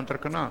ucapan yang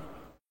terkenal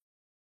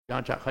yang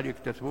acak kali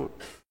kita sebut.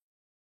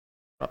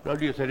 Tak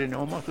tadi Sayyidina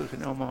Umar,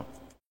 Sayyidina Umar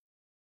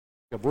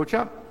dia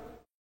berucap,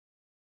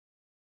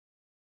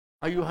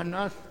 ayuhan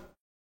nas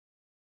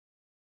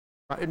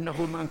fa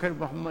innahu man kana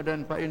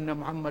Muhammadan fa inna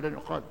Muhammadan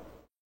qad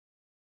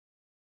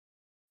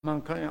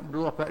man kana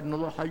Abdullah fa inna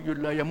Allah hayyul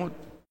la yamut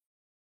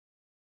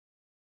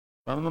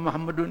wa ma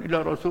Muhammadun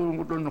illa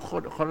rasulun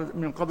qad kharaj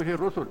min qablihi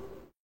rusul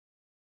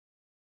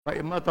fa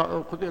imma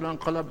qutila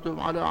anqalabtum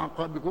ala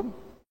aqabikum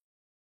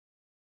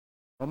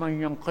wa man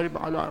yanqalib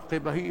ala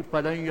aqibihi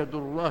falan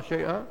yadurra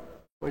shay'a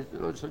wa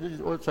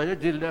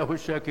sayajzillahu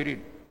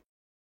asy-syakirin.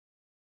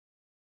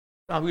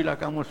 Tahuilah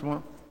kamu semua,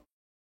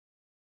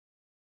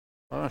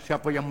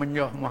 siapa yang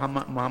menyembah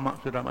Muhammad, Muhammad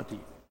sudah mati.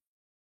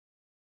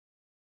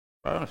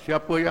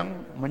 Siapa yang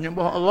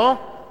menyembah Allah,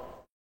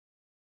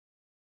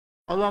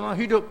 Allah maha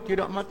hidup,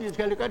 tidak mati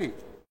sekali-kali.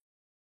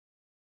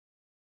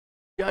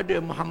 Tiada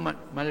Muhammad,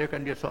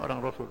 melainkan dia seorang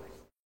Rasul.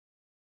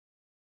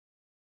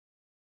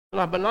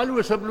 Telah berlalu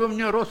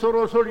sebelumnya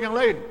Rasul-Rasul yang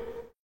lain.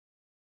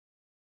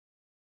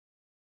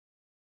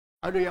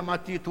 Ada yang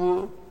mati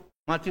tua,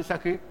 mati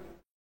sakit,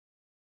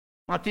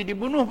 mati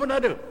dibunuh pun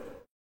ada.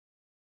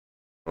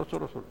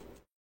 Rasul-Rasul.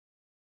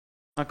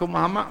 Maka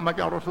Muhammad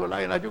macam Rasul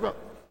lainlah juga.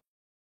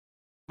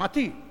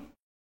 Mati.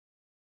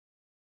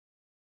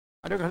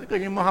 Adakah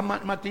sekali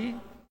Muhammad mati?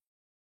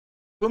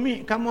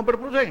 Tumik kamu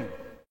berpusing.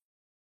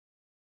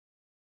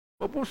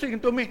 Berpusing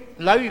tumik,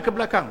 lari ke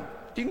belakang,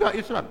 tinggal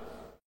Islam.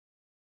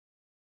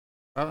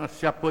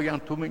 Siapa yang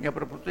tumiknya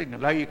berpusing,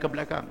 lari ke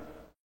belakang,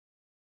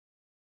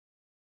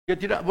 dia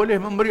tidak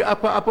boleh memberi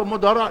apa-apa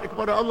mudarat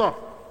kepada Allah.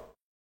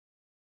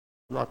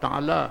 Allah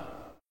Ta'ala,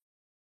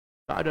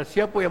 tak ada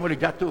siapa yang boleh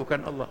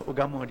jatuhkan Allah,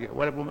 agama dia,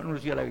 walaupun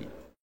manusia lari.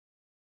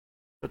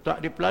 Tetap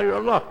dipelari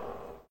Allah.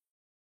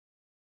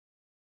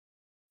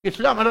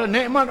 Islam adalah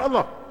nikmat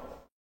Allah.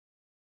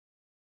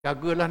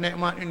 Jagalah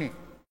nikmat ini.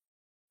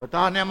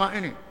 Bertahan nikmat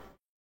ini.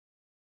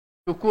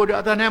 Syukur di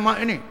atas nikmat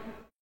ini.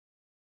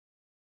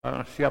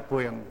 Siapa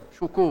yang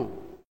syukur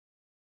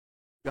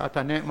di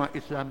atas nikmat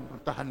Islam,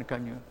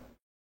 pertahankannya,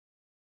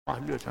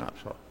 pahala sangat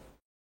besar.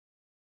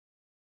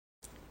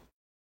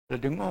 Bila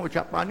dengar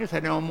ucapan ni,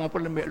 saya ngomong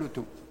pun lembik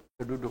lutut.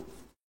 Saya duduk.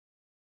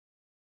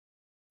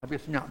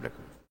 Habis senyap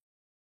belaka.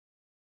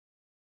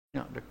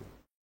 Senyap belaka.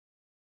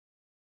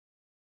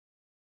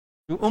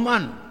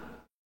 Uman,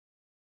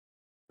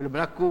 bila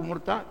berlaku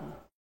murtad,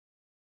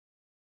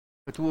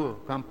 ketua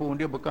kampung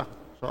dia bekas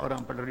seorang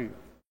pendiri,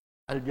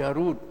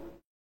 Al-Jarud.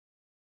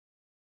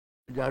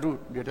 Al-Jarud,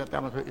 dia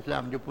datang masuk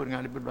Islam, jumpa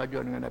dengan Nabi,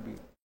 belajar dengan Nabi.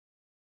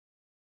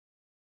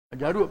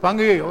 Al-Jarud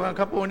panggil orang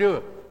kampung dia.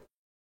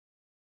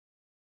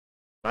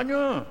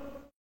 Tanya,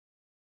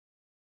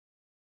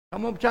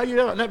 kamu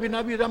percaya tak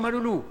Nabi-Nabi zaman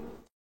dulu?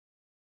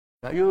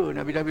 Percaya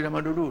Nabi-Nabi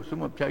zaman dulu,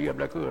 semua percaya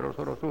belaka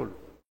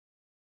Rasul-Rasul.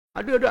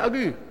 Ada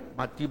lagi,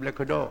 mati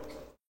belaka dah.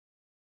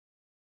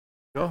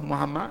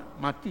 Muhammad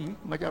mati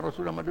macam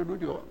Rasul zaman dulu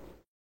juga.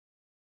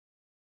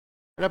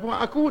 Adapun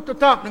aku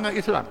tetap dengan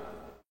Islam.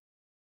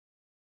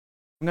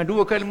 Dengan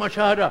 2 kalimah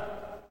syahadah.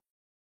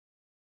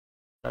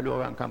 Lalu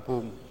orang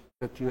kampung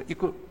kecil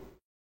ikut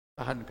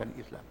tahankan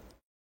Islam.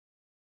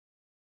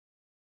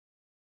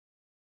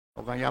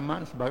 Orang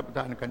Yaman sebagai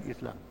pertahankan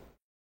Islam.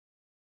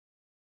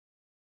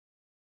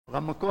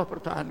 Orang Mekah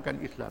pertahankan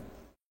Islam.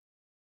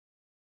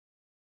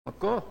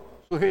 Mekah,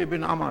 Suhail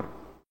bin Amr.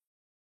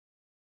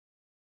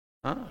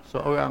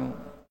 Seorang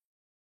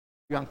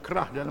yang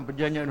kerah dalam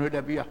perjanjian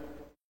Hudaybiyah.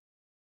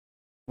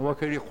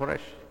 Mewakili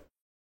Quraisy.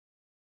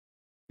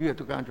 Dia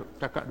tukang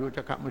cakap 2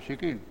 cakap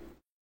musyrikin.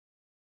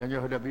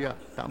 Perjanjian Hudaybiyah,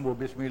 tak ambil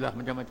bismillah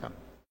macam-macam.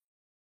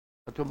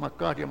 Satu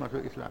Makkah dia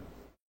masuk Islam.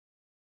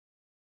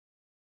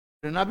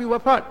 Dan Nabi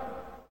wafat.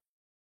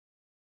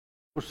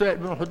 Usaid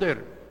bin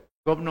Hudair,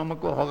 Gubernur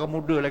Mekah, orang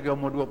muda lagi,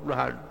 umur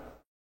 20-an.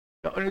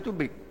 Tak boleh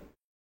tubik.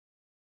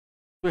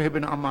 Suhail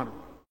bin Amr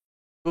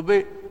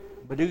tubik,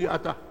 berdiri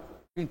atas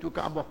pintu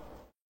Kaabah,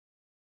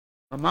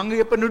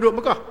 memanggil penduduk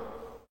Mekah.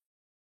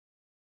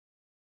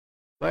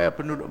 Saya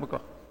penduduk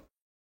Mekah,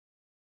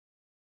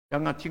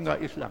 jangan tinggal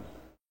Islam.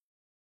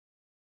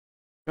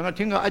 Jangan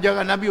tinggal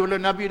ajaran Nabi,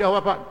 walaupun Nabi dah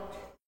wafat.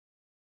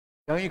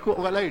 Jangan ikut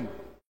orang lain.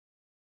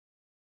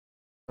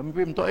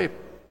 Pemimpin Taif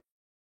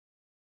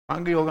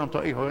panggil orang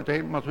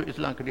Taif masuk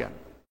Islam kalian.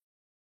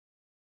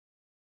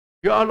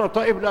 Ya Allah,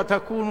 Taif la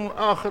takunu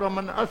akhir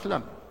man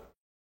aslam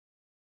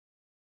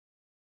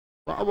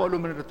wa awalu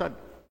man irtad.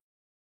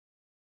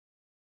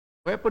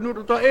 Wahai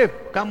penduduk Taif,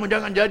 kamu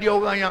jangan jadi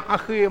orang yang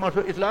akhir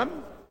masuk Islam,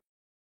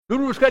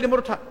 dulu sekali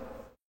murtad.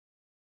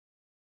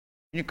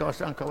 Ini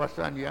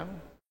kawasan-kawasan yang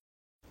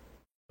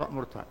tak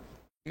murtad.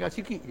 Tinggal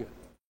sikit je.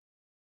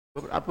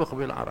 Beberapa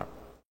kabilah Arab.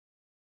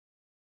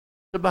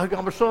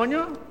 Sebahagian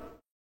besarnya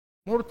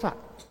murtad,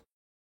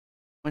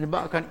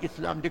 menyebabkan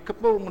Islam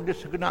dikepung di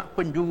segenap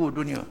penjuru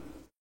dunia.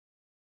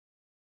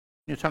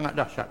 Ini sangat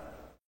dahsyat.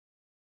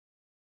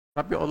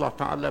 Tapi Allah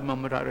Ta'ala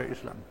memelihara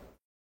Islam.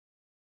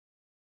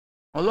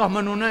 Allah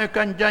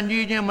menunaikan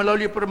janjinya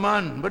melalui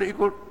firman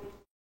berikut.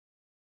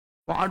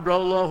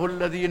 Wa'adallahu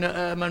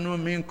alladhina amanu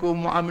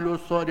minkum wa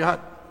 'amilus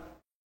shalihat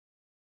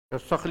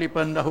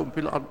yastakhlifannahum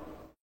fil ard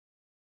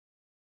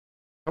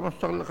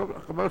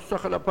kama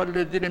istakhlafa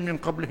alladhina min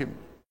qablihim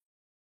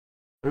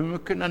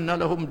ويمكنن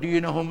لهم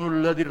دينهم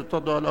الذي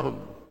ارتضى لهم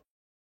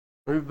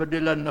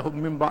ويبدلنهم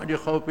من بعد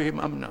خوفهم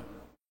أمنا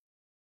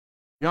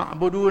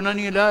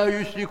يعبدونني لا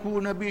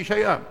يشركون بي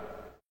شيئا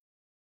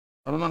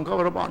ومن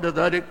كفر بعد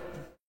ذلك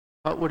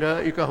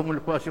فأولئك هم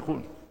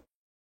الفاسقون.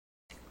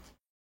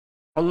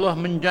 Allah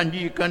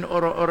menjanjikan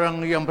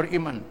orang-orang yang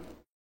beriman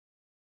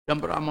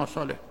dan beramal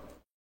saleh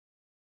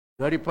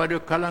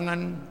daripada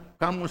kalangan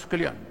kamu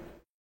sekalian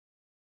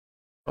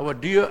bahwa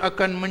Dia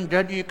akan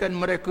menjadikan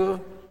mereka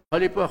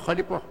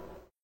khalifah-khalifah,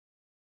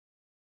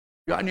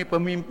 yakni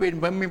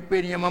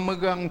pemimpin-pemimpin yang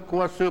memegang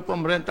kuasa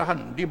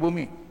pemerintahan di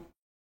bumi,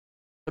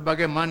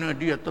 sebagaimana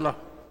Dia telah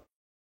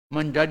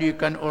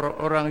menjadikan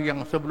orang-orang yang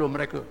sebelum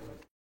mereka.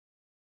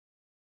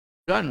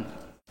 Dan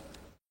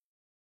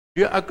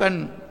Dia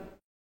akan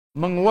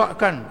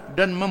menguatkan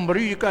dan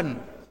memberikan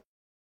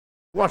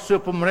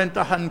kuasa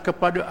pemerintahan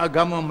kepada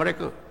agama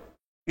mereka,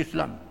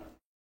 Islam,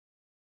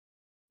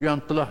 yang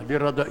telah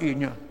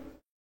diredainya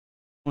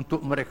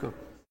untuk mereka.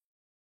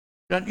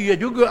 Dan Ia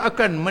juga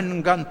akan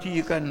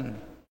menggantikan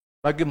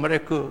bagi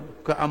mereka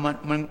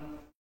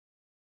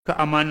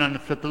keamanan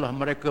setelah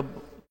mereka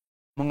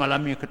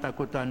mengalami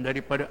ketakutan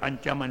daripada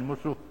ancaman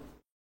musuh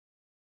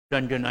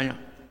dan jenayah.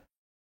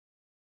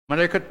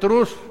 Mereka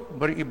terus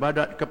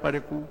beribadat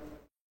kepadaku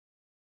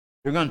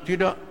dengan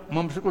tidak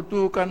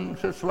mempersekutukan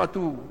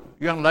sesuatu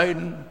yang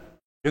lain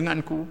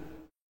denganku.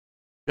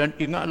 Dan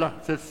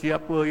ingatlah,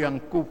 sesiapa yang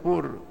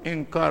kufur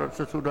ingkar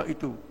sesudah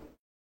itu,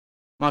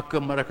 maka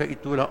mereka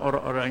itulah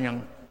orang-orang yang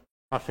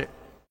fasik.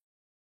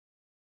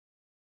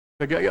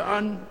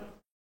 Kejayaan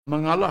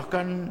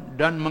mengalahkan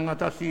dan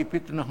mengatasi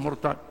fitnah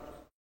murtad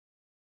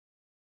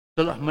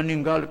telah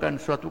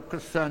meninggalkan suatu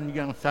kesan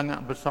yang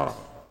sangat besar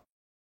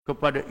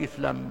kepada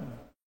Islam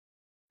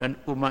dan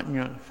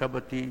umatnya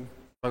seperti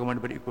bagaimana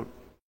berikut.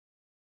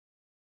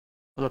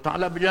 Allah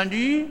Ta'ala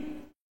berjanji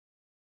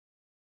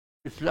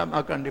Islam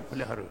akan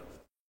dipelihara.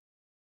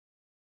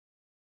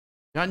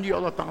 Janji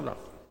Allah Ta'ala.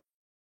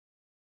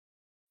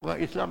 Orang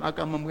Islam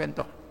akan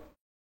memerintah,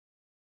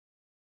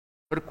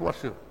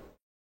 berkuasa.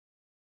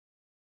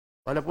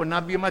 Walaupun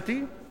Nabi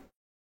mati,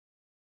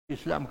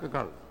 Islam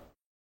kekal.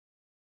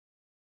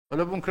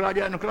 Walaupun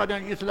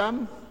kerajaan-kerajaan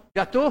Islam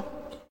jatuh,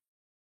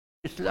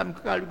 Islam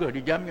kekal juga,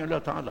 dijamin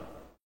Allah Ta'ala.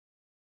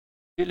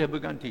 Silih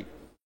berganti.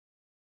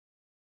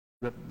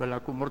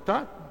 Berlaku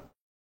murtad,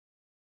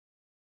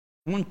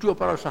 muncul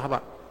para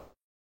sahabat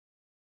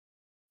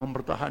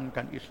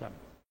mempertahankan Islam.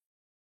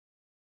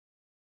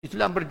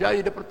 Islam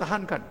berjaya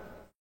dipertahankan.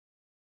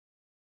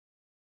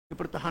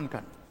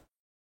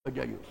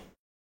 Berjaya.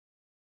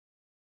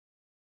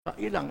 Tak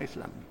hilang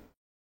Islam.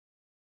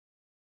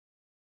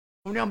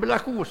 Kemudian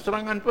berlaku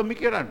serangan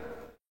pemikiran.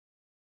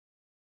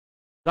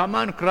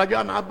 Zaman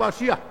kerajaan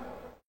Abbasiyah,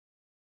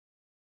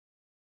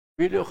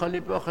 bila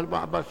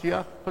Khalifah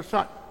Abbasiyah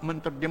pesat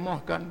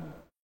menterjemahkan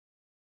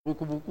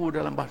buku-buku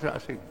dalam bahasa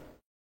asing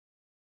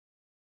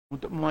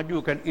untuk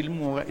memajukan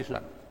ilmu orang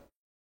Islam.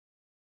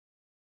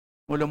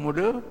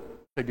 Mula-mula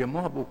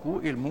terjemah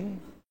buku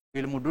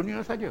ilmu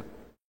dunia saja.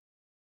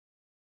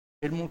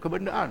 Ilmu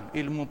kebendaan,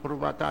 ilmu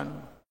perubatan,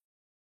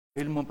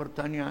 ilmu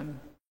pertanian,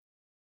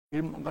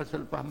 ilmu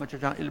falsafah,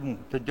 macam-macam ilmu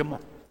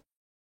terjemah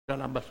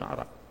dalam bahasa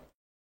Arab.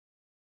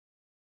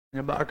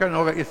 Menyebabkan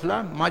orang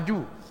Islam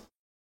maju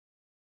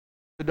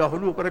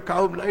terdahulu pada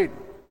kaum lain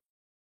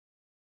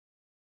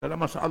dalam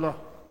masalah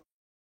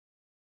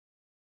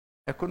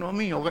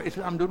ekonomi. Orang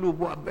Islam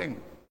dulu buat bank,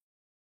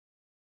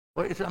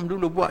 orang Islam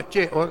dulu buat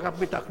cek, orang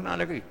kafir tak kenal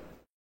lagi.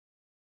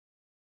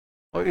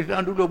 Orang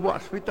Islam dulu buat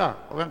hospital,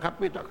 orang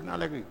kafir tak kenal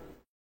lagi.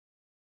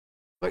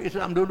 Orang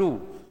Islam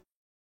dulu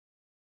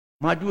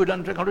maju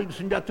dalam teknologi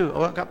senjata,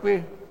 orang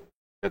kafir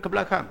ke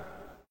belakang.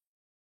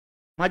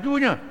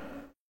 Majunya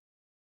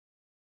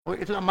orang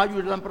Islam maju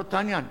dalam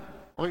pertanian,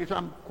 orang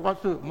Islam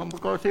kuasa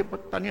memperkuasai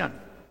pertanian,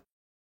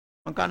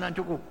 makanan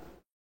cukup.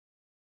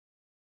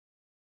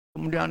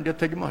 Kemudian dia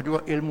terjemah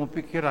juga ilmu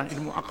fikiran,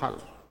 ilmu akal,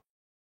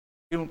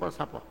 ilmu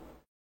falsafah.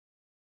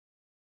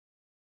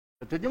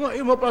 Dia terjemah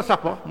ilmu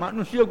falsafah,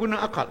 manusia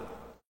guna akal.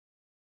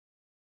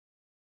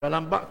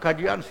 Dalam bab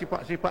kajian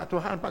sifat-sifat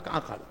Tuhan pakai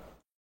akal.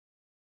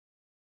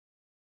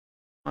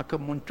 Maka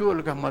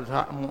munculkan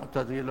mazhab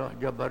Mu'tazilah,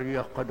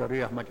 Jabariyah,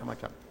 Qadariyah,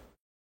 macam-macam.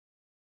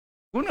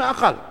 Guna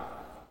akal.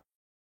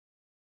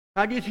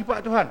 Kaji sifat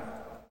Tuhan.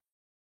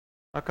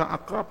 Pakai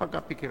akal,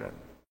 pakai fikiran.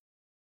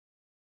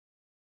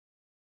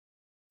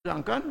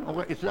 Sedangkan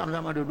orang Islam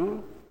zaman dulu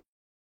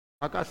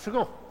pakai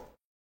seroh.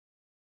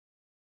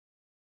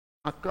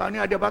 Akal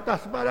ni ada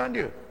batas sebaran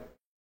dia.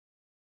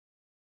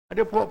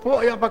 Ada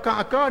pokok yang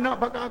pakai akal,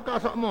 nak pakai akal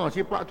sama.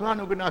 Sifat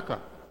Tuhan guna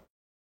akal.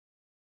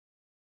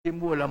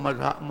 Timbullah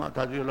mazhab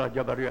Mu'tazilah,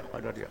 Jabariyah,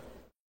 Qadariyah.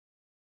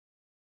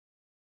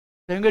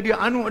 Sehingga dia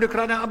anut ada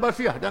kerajaan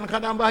Abbasiyah dan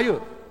keadaan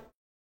bahaya.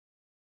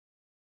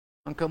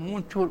 Maka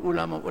muncul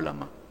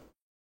ulama-ulama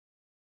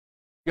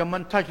yang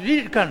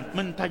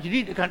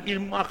mentajdidkan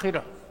ilmu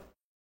akhirat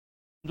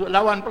untuk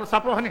lawan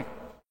falsafah ni.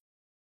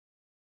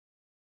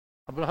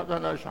 Abdul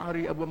Hasan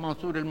Al-Asy'ari, Abu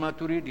Mansur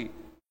Al-Maturidi.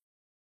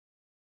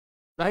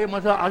 Lahir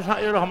mazhab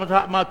Asy'ariyah,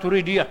 mazhab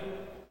Maturidiyah.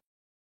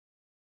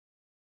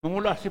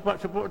 Mengulas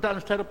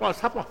sifat-sifat secara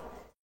falsafah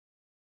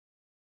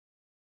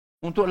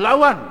untuk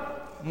lawan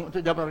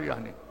Mu'tazilah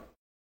ni.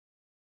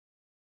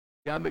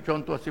 Dia ambil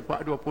contoh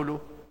sifat 20,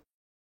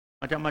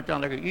 macam-macam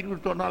lagi. Itu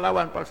untuk nak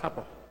lawan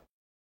falsafah.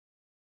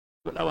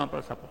 Untuk lawan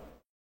falsafah.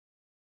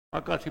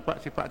 Maka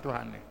sifat-sifat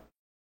Tuhan ni.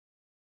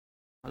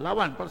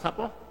 Lawan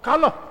falsafah,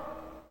 kalah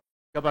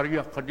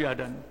Jabariyah, Qadariyah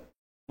dan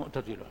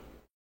Mu'tazilah.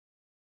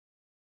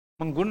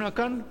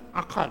 Menggunakan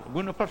akal,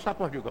 guna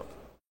falsafah juga.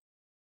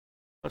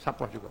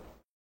 Falsafah juga.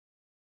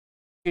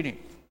 Ini.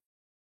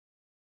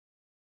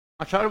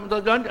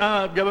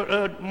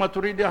 Asy'ariyah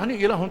Maturidiyah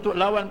ni ialah untuk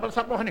lawan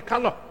falsafah ni,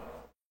 kalah.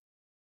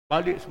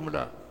 Balik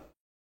semula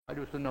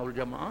Ahlu Sunnah wal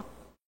Jamaah.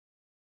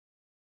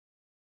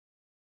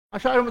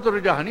 Asy'ariyah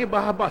Maturidiyah ni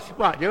bahas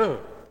sifat je.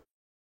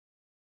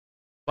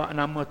 Bab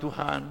nama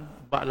Tuhan,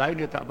 bab lain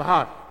dia tak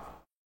bahas.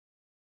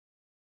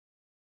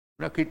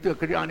 Dan kita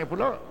kerjaan ni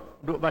pula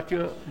duk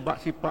baca bab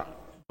sifat,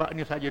 bab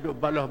ni saja, duk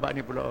balah bab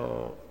ni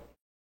pula.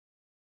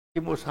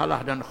 Timbul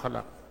salah dan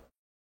khalaf.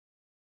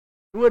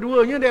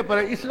 Dua-duanya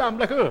daripada Islam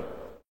lah ke?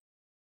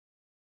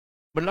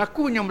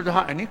 Berlakunya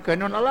mazhab ini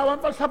kerana nak lawan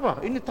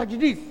falsafah. Ini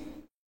tajdid.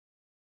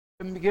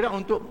 Pemikiran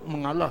untuk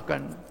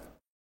mengalahkan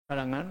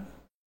kalangan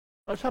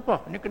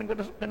falsafah. Ini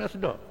kena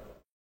sedar.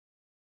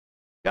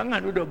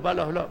 Jangan duduk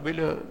balah pula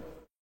bila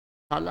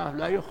salah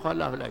lain,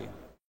 khalaf lain.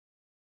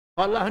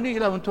 Khalaf ni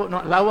ialah untuk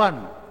nak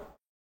lawan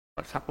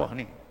falsafah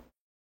ni.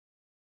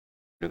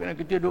 Kerana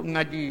kita duduk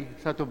mengaji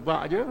satu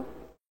bab je,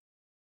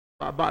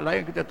 bab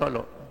lain kita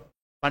tolak.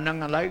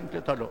 Pandangan lain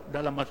kita tolak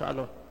dalam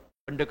masalah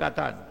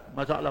pendekatan,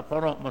 masalah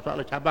faraq,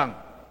 masalah cabang.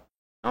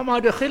 Nama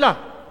ada khilaf.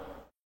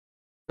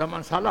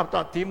 Zaman salaf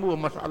tak timbul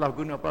masalah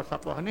guna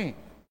falsafah ni.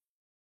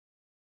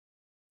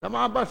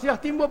 Zaman Abbasiyah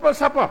timbul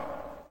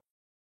falsafah.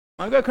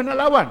 Maka kena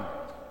lawan.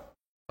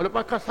 Kalau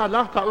pakai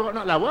salah, tak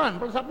nak lawan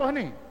falsafah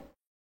ni.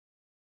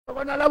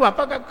 Kalau nak lawan,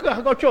 pakai kerah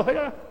gocoh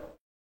je.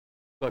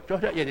 Gocoh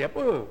tak jadi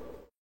apa.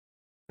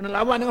 Kena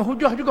lawan dengan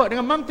hujah juga,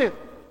 dengan mantik.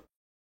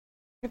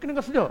 Dia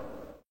kena sedar.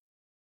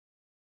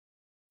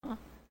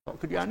 Kalau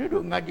kerjaan ni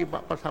duduk ngaji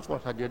bab falsafah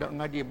saja, tak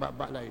ngaji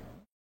bab-bab lain.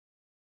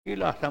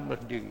 Ialah sama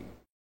sendiri.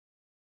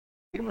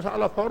 Ini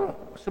masalah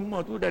faraq.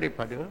 Semua tu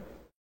daripada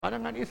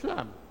pandangan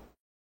Islam.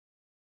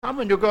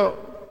 Sama juga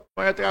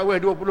Pada terawih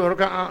 20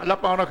 rakaat,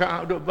 8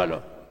 rakaat duduk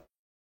balah.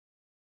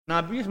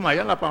 Nabi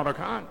semayang 8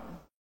 rakaat.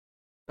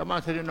 Sama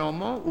Sayyidina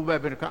Umar,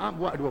 Ubay bin Ka'ab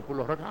buat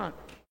 20 rakaat.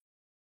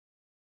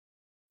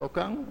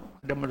 Orang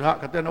ada mazhab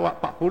kata nak buat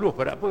 40,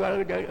 pada apa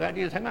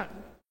rajin sangat.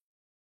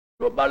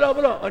 Duduk balah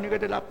pula. Ini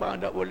kata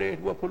 8 tak boleh,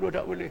 20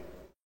 tak boleh.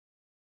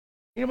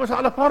 Ini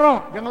masalah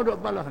faraq, jangan duduk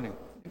balah ni.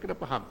 Ini kena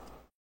faham.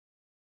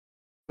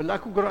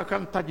 Berlaku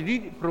gerakan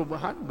tajdid,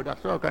 perubahan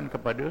berdasarkan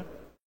kepada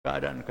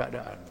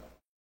keadaan-keadaan.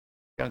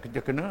 Yang kita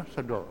kena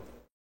sedar.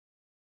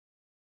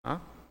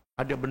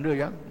 Ada benda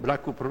yang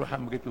berlaku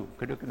perubahan begitu.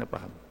 Kita kena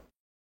faham.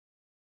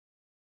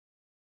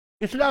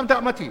 Islam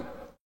tak mati.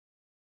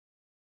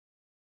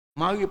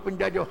 Mari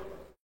penjajah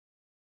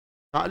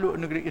takluk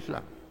negeri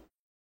Islam.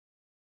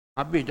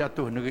 Habis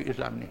jatuh negeri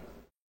Islam ni.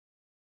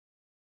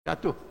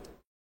 Jatuh.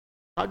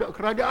 Tak ada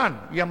kerajaan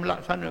yang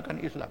melaksanakan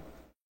Islam.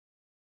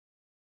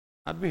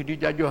 Habis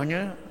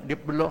dijajahnya,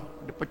 dibelah,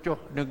 dipecah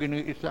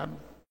negeri-negeri Islam.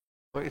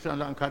 Orang Islam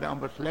dalam keadaan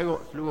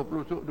berselerok seluruh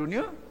pelosok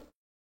dunia.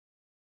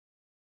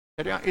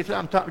 Syariat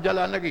Islam tak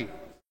berjalan lagi.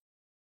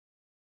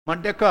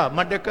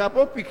 Merdeka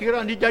apa?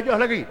 Fikiran dijajah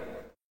lagi.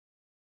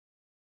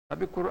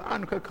 Tapi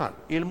Quran kekal,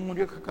 ilmu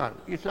dia kekal,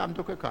 Islam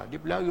tu kekal,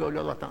 dipelihara oleh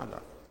Allah Ta'ala.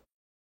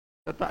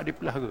 Tetap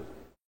dipelihara.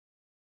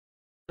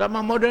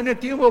 Zaman moden ni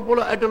timbul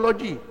pula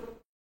ideologi.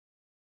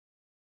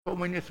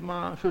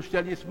 Komunisme,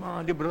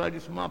 sosialisme,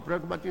 liberalisme,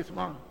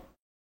 pragmatisme,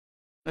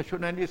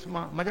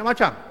 nasionalisme,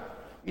 macam-macam.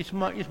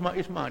 Isma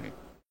ni.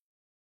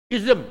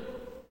 Ism.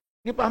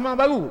 Ni pahaman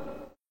baru.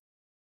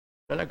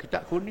 Dalam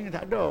kitab kuning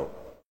tak ada.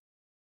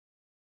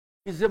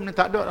 Ism ni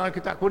tak ada dalam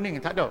kitab kuning,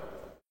 tak ada.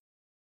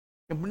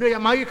 Yang benda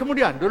yang mari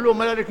kemudian. Dulu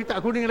malah ada kitab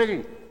kuning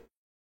lagi.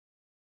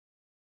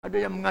 Ada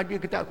yang mengaji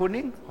kitab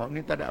kuning, ni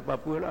tak ada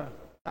apa-apa lah.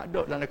 Tak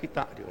ada dalam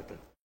kitab, dia kata.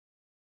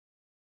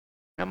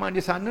 Memang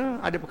di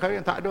sana ada perkara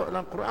yang tak ada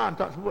dalam Quran,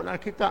 tak sebut dalam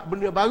kitab,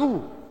 benda baru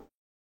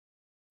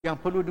yang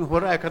perlu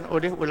dihuraikan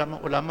oleh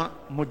ulama-ulama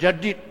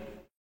mujaddid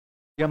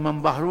yang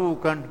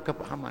membaharukan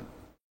kepahaman.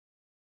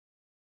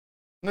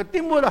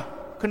 Timbullah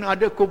kena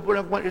ada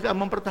kumpulan-kumpulan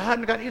Islam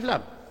mempertahankan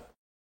Islam,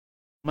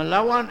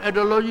 melawan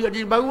ideologi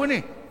yang baru ni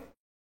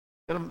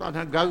dalam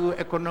negara,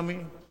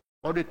 ekonomi,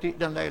 politik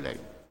dan lain-lain,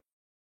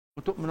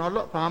 untuk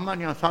menolak fahaman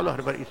yang salah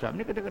daripada Islam.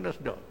 Ni kita kena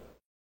sedar.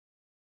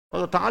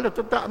 Allah Ta'ala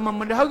tetap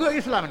memelihara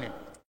Islam ni.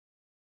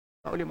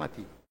 Tak boleh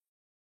mati.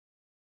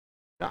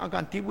 Dan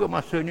akan tiba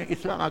masanya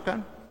Islam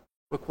akan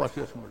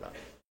berkuasa semula.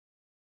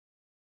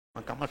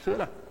 Makan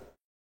masa lah.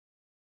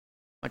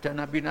 Macam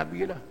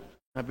Nabi-Nabi lah.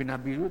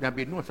 Nabi-Nabi dulu,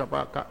 Nabi Nuh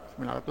sampai kat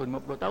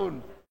 950 tahun.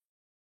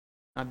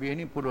 Nabi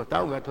ini puluh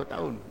tahun, ratus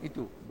tahun.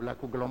 Itu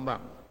berlaku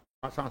gelombang.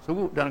 Pasang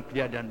surut dalam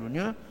kejadian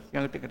dunia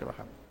yang kita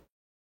faham.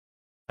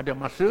 Ada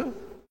masa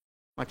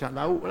macam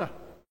laut lah.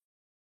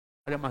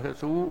 Ada masa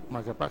surut,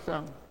 masa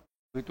pasang.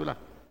 Begitulah.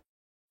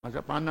 Masa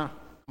panah,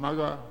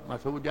 marah,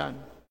 masa hujan.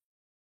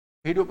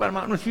 Kehidupan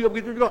manusia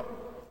begitu juga.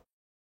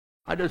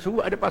 Ada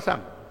surut, ada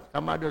pasang.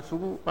 Sama ada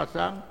surut,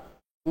 pasang,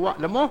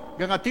 kuat, lemah,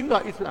 jangan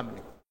tinggal Islam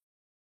ni.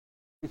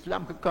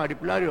 Islam kekal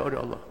dipelihara oleh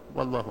Allah.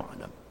 Wallahu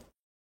a'lam.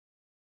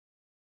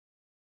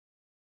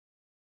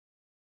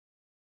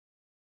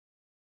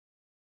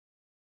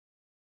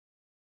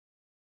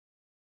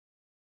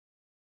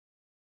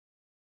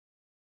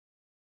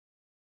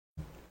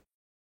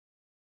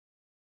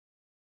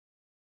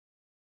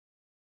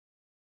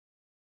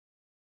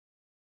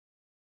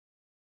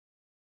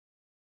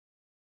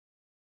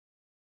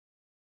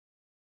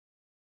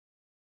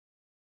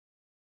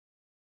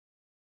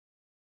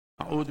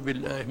 أعوذ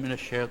بالله من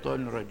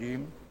الشيطان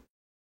الرجيم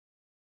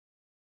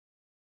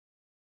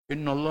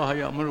إن الله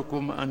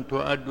يأمركم أن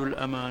تؤدوا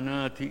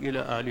الأمانات إلى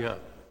أهلها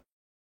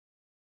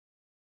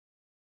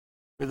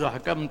إذا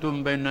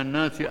حكمتم بين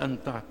الناس أن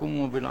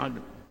تحكموا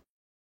بالعدل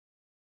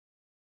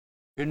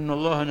إن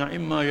الله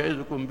نعم ما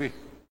يعظكم به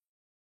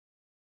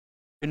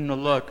إن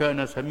الله كان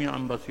سميعا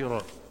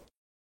بصيرا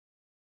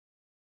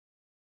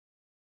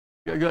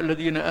Ya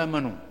ayyuhalladzina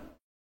amanu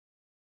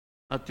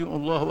atii'u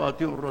Allah wa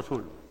atii'ur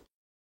rasul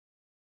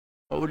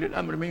wa ulil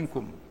amri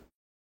minkum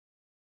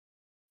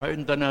fa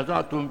in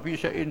tanaza'tum fi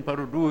syai'in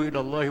farudduhu ila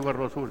Allah war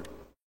rasul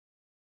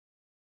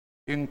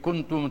in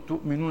kuntum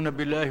tu'minuna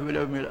billahi wal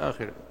yawmil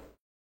akhir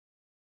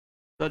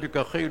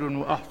dzalika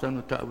khairun wa ahsanu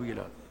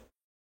ta'wila.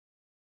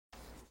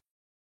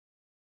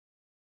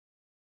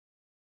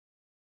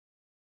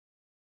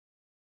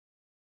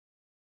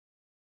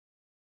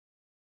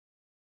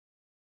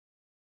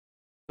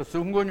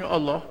 Sesungguhnya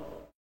Allah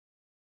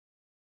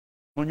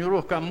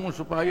menyuruh kamu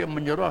supaya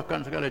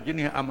menyerahkan segala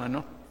jenis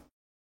amanah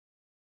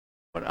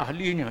pada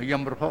ahlinya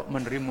yang berhak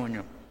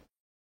menerimanya.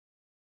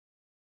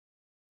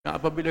 Dan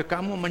apabila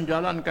kamu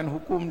menjalankan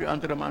hukum di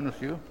antara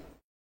manusia,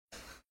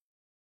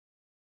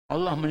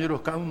 Allah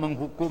menyuruh kamu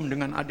menghukum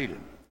dengan adil.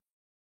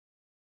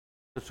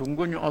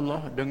 Sesungguhnya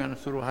Allah dengan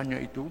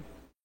suruhannya itu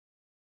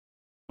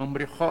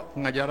memberi hak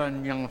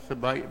pengajaran yang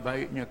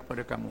sebaik-baiknya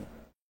kepada kamu.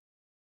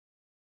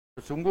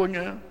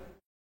 Sesungguhnya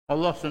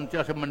Allah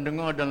sentiasa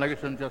mendengar dan lagi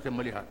sentiasa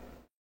melihat.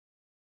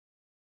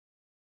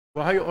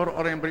 Wahai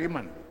orang-orang yang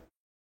beriman,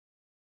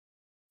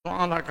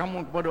 taatlah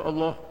kamu kepada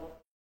Allah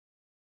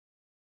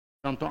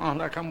dan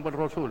taatlah kamu kepada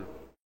Rasul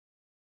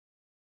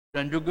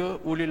dan juga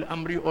ulil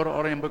amri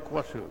orang-orang yang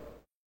berkuasa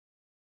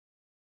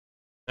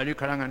dari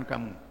kalangan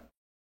kamu.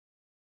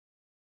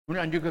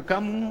 Kemudian juga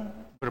kamu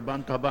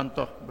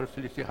berbantah-bantah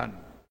berselisihan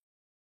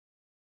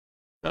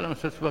dalam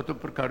sesuatu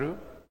perkara,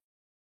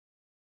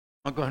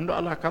 maka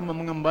hendaklah kamu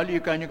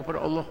mengembalikannya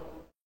kepada Allah,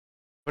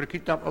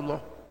 berkitab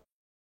Allah,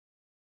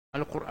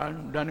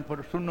 Al-Quran dan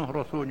kepada sunnah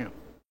Rasulnya.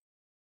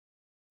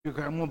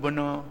 Jika kamu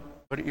benar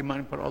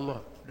beriman kepada Allah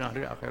dan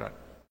hari akhirat.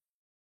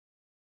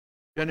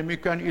 Dan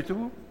demikian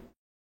itu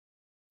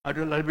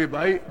adalah lebih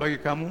baik bagi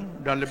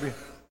kamu dan lebih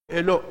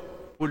elok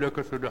pula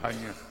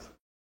kesudahannya.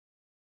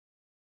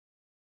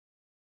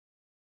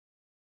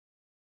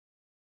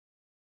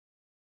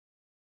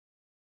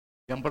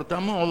 Yang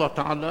pertama, Allah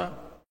Ta'ala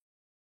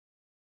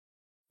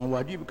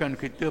mewajibkan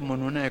kita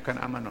menunaikan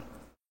amanah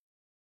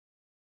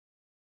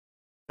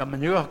dan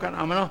menyerahkan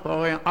amanah pada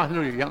orang yang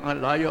ahli, yang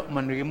layak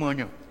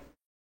menerimanya.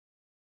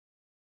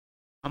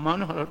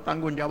 Amanah adalah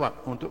tanggungjawab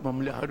untuk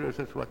memelihara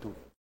sesuatu.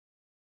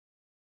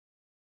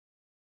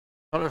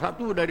 Salah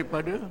satu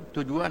daripada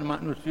tujuan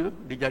manusia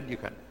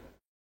dijadikan.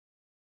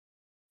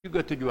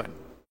 Tiga tujuan.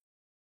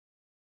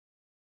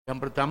 Yang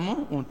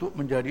pertama, untuk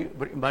menjadi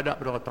beribadat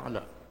kepada Allah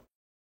Ta'ala.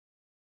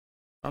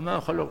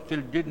 Ama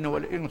khalaqtil jinna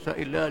wal insa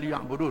illa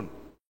liya'budun.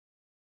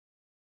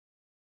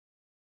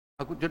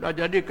 Aku tidak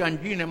jadikan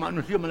jin dan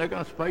manusia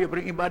melainkan supaya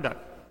beribadat,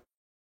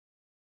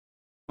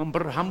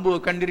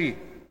 memperhambakan diri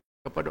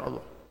kepada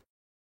Allah,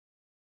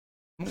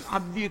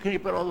 mengabdikan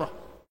kepada Allah.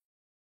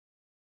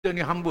 Kita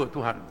ni hamba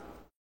Tuhan,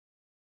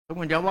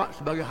 tanggungjawab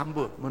sebagai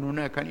hamba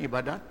menunaikan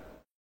ibadat,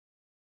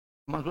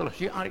 maksudnya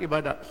syiar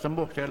ibadat,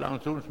 sembuh secara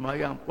langsung,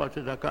 sembahyang,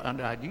 puasa, zakat dan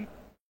haji.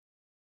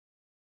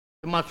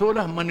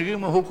 Termasuklah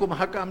menerima hukum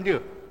hakam dia,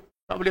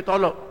 tak boleh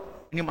tolak.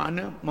 Ini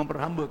makna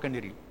memperhambakan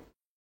diri.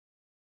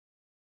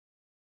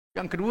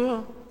 Yang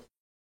kedua,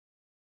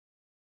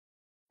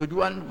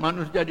 tujuan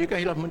manusia jadikan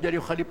ialah menjadi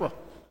khalifah.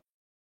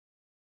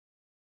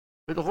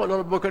 Betul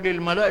qala rabbuka lil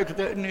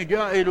malaikati inni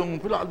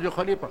ja'ilun fil ardi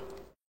khalifah.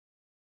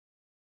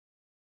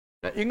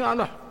 Dan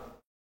ingatlah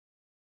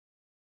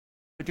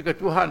ketika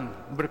Tuhan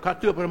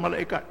berkata kepada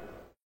malaikat,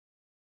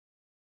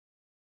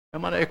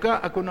 malaikat,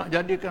 aku nak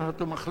jadikan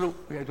satu makhluk,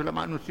 iaitu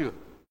manusia,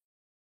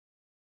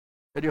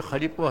 jadi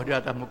khalifah di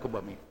atas muka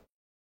bumi.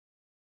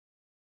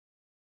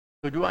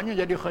 Tujuannya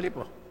jadi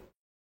khalifah.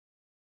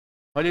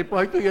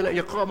 Khalifah itu ialah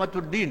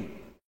iqamatud din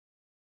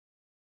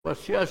wa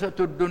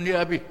siyasatud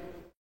dunya bih.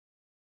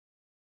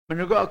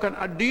 Menegakkan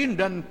ad-din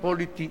dan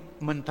politik,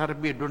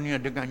 mentarbiyah dunia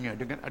dengannya,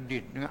 dengan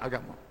ad-din, dengan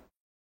agama.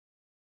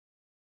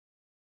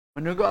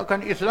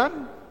 Menegakkan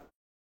Islam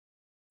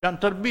dan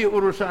tarbiyah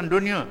urusan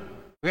dunia,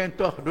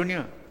 rentah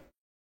dunia,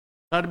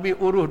 tarbiyah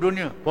urus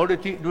dunia,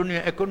 politik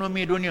dunia,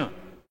 ekonomi dunia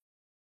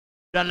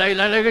dan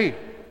lain-lain lagi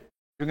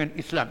dengan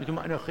Islam. Itu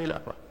makna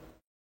khilafah.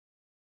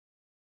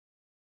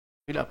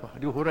 Khilafah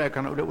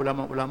dihuraikan oleh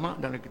ulama-ulama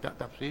dalam kitab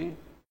tafsir,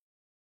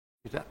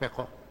 kitab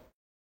fiqh,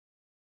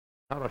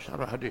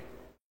 syarah hadis.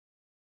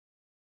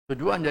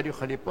 Tujuan jadi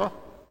khalifah,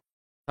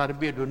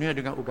 tarbiyah dunia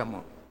dengan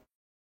agama.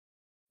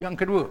 Yang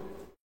kedua,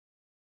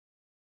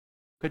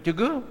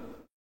 ketiga,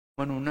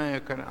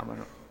 menunaikan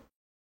amanah.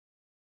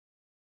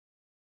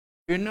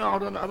 Inna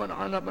a'radna amanah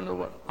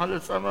 'ala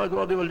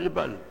as-samawati wal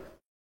jibal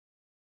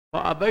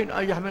fa abain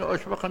an yahmilu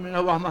ashfaqa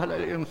minha wa hamalat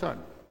al-insan.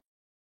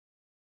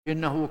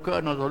 Innahu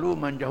kana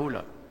zaluman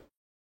jahula.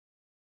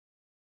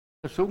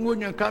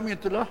 Sesungguhnya kami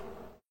telah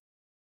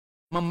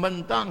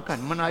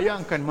membentangkan,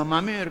 menayangkan,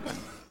 memamerkan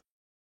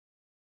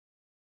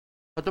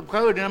satu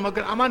perkara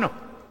dinamakan amanah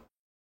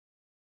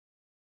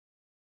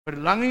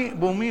pada langit,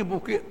 bumi,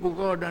 bukit,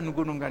 pulau dan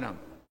gunung ganang,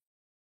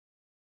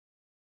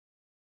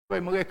 supaya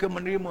mereka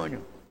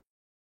menerimanya.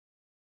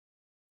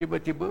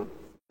 Tiba-tiba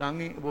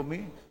langit,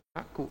 bumi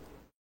takut,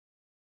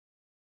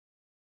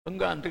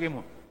 enggan terima.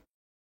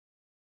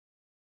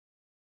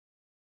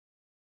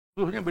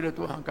 Seterusnya bila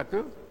Tuhan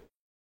kata,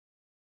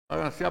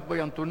 orang siapa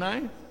yang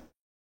tunai,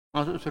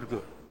 masuk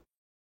syurga.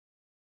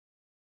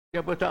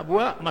 Siapa tak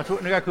buat, masuk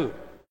neraka.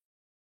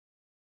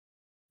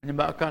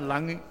 Menyebabkan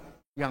langit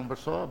yang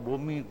besar,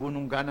 bumi,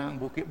 gunung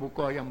ganang, bukit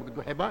buka yang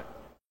begitu hebat,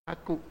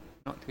 takut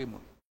nak terima.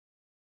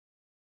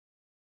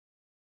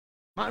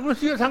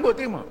 Manusia sanggup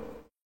terima.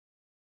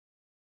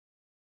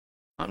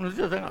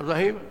 Manusia sangat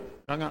zahir,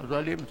 sangat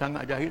zalim,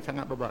 sangat jahil,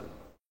 sangat bebal.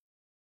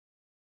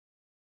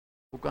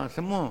 Bukan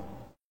semua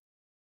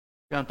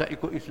yang tak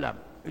ikut Islam.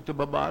 Itu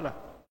bebal lah.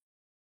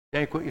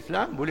 Yang ikut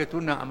Islam boleh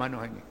tunai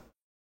amanah ini.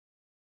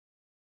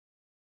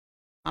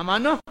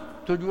 Amanah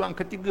tujuan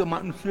ketiga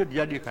manusia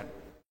dijadikan.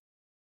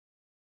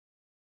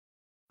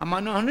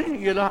 Amanah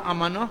ni ialah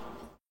amanah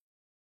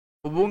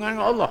hubungan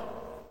dengan Allah.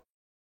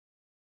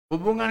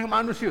 Hubungan dengan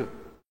manusia.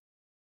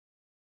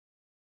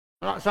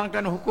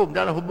 Melaksanakan hukum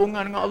dalam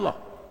hubungan dengan Allah.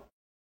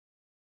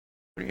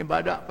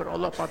 Beribadat kepada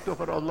Allah, patuh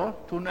pada Allah,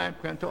 tunai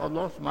perintah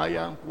Allah,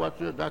 semayang,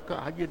 puasa,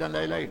 zakat, haji dan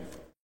lain-lain.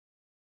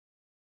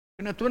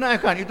 Kena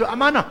tunaikan, itu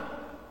amanah.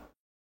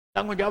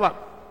 Tanggungjawab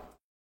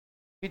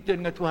kita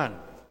dengan Tuhan.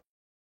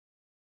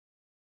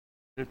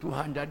 Bila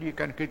Tuhan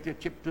jadikan kita,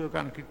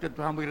 ciptakan kita,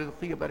 Tuhan beri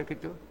rezeki kepada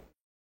kita.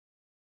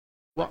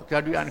 Buat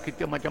keadaan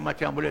kita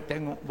macam-macam, boleh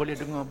tengok, boleh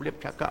dengar, boleh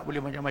bercakap,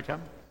 boleh macam-macam.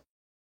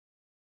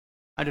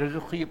 Ada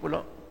rezeki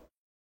pula.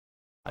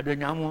 Ada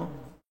nyawa,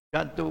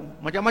 jantung,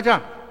 macam-macam.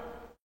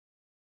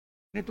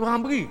 Ini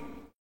Tuhan beri.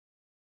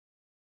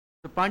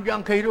 Sepanjang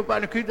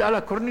kehidupan kita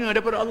adalah kurnia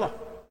daripada Allah.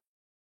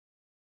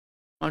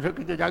 Maksud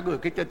kita jaga,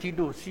 kita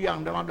tidur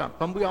siang dan malam.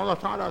 Pemberian Allah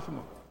Ta'ala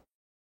semua.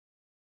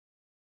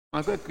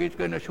 Maka kita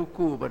kena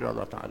syukur pada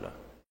Allah Ta'ala.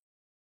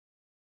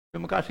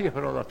 Terima kasih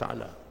kepada Allah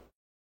Ta'ala.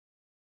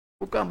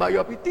 Bukan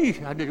bayar piti.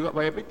 Ada juga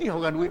bayar piti.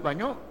 Orang duit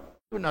banyak.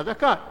 Tunai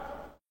zakat.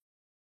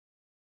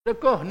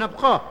 Sedekah,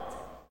 nafkah.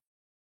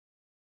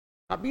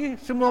 Tapi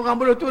semua orang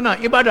boleh tunai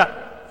ibadat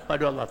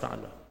pada Allah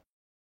Ta'ala.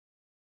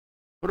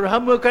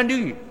 Berhambakan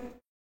diri.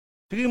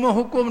 Terima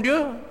hukum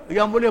dia.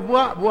 Yang boleh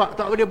buat, buat.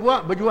 Tak boleh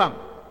buat, berjuang.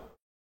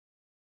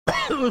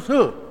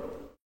 Usaha.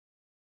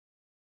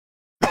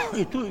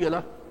 Itu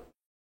ialah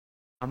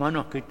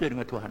amanah kita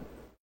dengan Tuhan.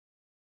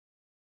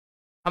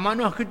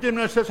 Amanah kita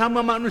dengan sesama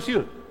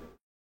manusia.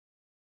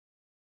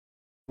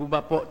 Ibu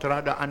bapa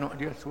terhadap anak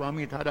dia,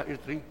 suami terhadap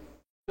isteri.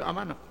 Itu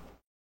amanah.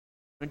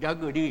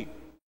 Menjaga diri.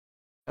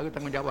 Jaga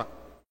tanggungjawab.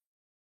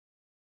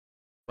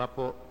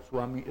 Bapa,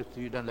 suami,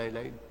 isteri dan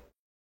lain-lain.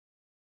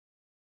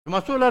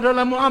 Termasuklah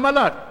dalam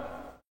muamalat.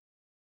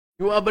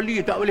 Jual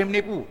beli tak boleh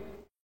menipu.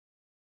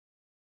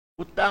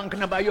 Hutang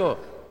kena bayar.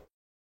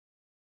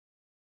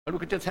 Kalau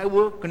kita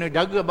sewa, kena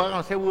jaga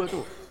barang sewa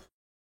tu.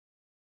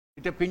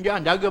 Kita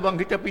pinjam, jaga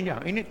barang kita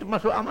pinjam. Ini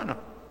termasuk amanah.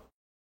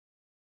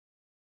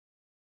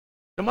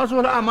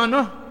 Termasuklah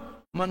amanah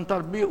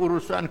mentadbir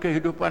urusan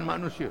kehidupan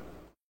manusia.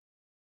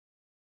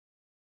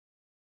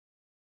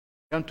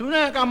 Yang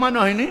tunaikan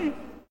amanah ini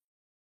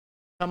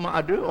sama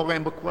ada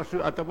orang yang berkuasa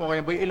ataupun orang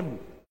yang berilmu.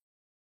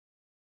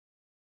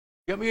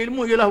 Yang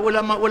berilmu ialah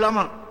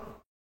ulama-ulama.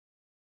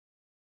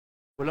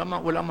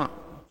 Ulama-ulama.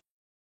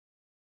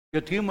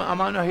 Dia terima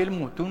amanah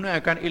ilmu,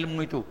 tunaikan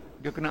ilmu itu.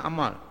 Dia kena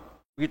amal,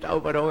 beritahu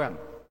pada orang.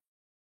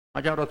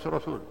 Macam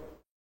Rasul-Rasul.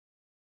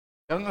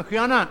 Jangan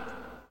khianat.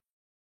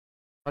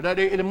 Pada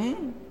ada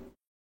ilmu,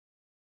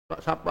 tak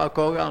siapa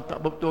ke orang tak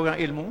betul orang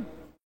ilmu,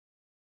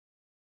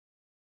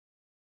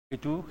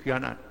 itu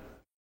khianat.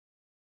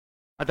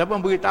 Ataupun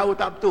beritahu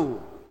tak betul,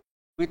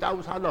 beritahu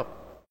salah.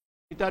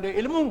 Kita ada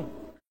ilmu,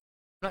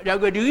 nak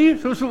jaga diri,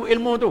 susu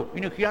ilmu tu.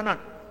 Ini khianat.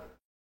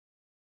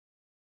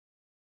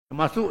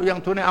 Termasuk yang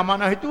tunai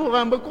amanah itu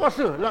orang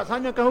berkuasa,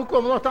 laksanakan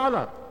hukum Allah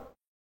Ta'ala.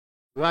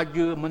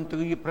 Raja,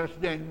 menteri,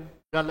 presiden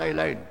dan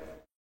lain-lain.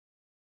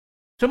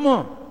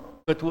 Semua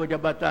ketua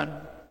jabatan,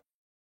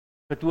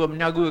 ketua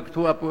menyaga,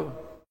 ketua apa,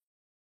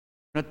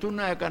 nak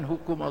tunaikan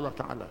hukum Allah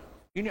Ta'ala.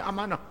 Ini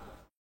amanah.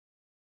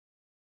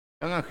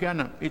 Jangan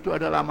khianat. Itu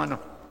adalah amanah.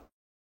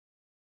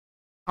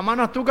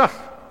 Amanah tugas.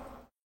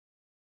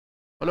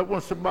 Walaupun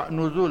sebab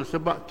nuzul,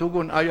 sebab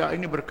turun ayat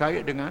ini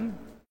berkait dengan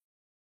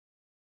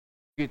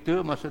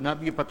kita masa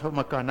Nabi Fathu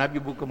Makkah, Nabi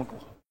buka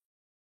Makkah.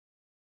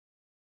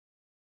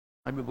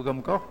 Nabi buka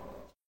Makkah.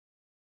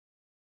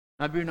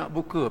 Nabi nak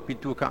buka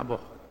pintu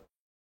Kaabah.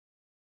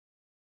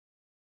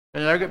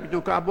 Dan jaga pintu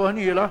Kaabah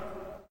ni ialah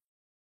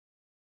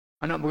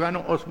anak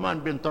beranak Osman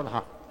bin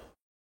Talha.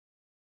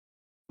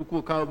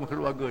 Suku kaum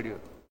keluarga dia.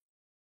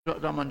 Sejak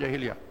zaman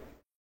jahiliah.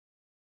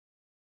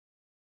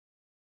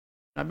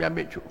 Nabi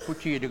ambil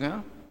kunci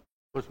dengan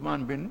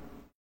Osman bin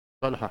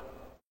Talha.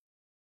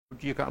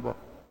 Kunci Kaabah.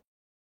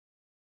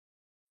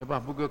 Lepas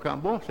buka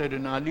Kaabah,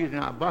 Sayyidina Ali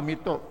dan Abbas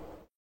minta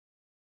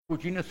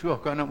kunci ni suruh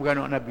ke anak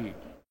beranak Nabi.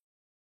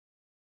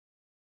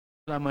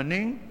 Selama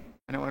ni,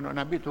 anak-anak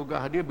Nabi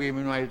tugas dia beri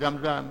minum air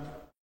Zam-Zam.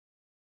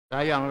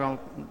 Sayang orang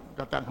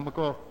datang ke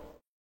Mekah.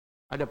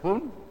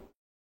 Adapun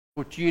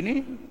kunci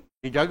ni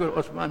dijaga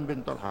Osman bin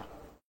Talha,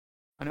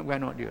 anak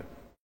beranak dia.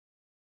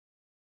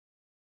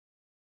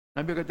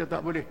 Nabi kata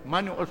tak boleh.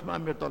 Mana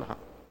Osman bin Talha?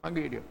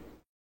 Panggil dia.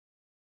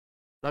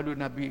 Lalu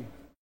Nabi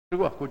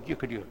serah kunci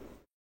ke dia.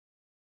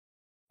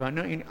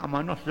 Kerana ini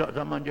amanah sejak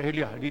zaman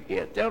jahiliah,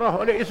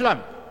 diiktiraf oleh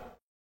Islam.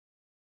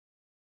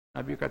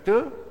 Nabi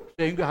kata,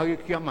 sehingga hari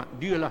kiamat,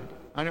 dialah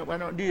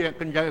anak-anak dia yang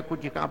akan jaga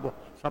kunci Kaabah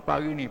sampai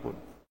hari ini pun.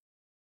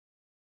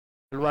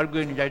 Keluarga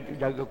ini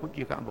jaga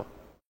kunci Kaabah.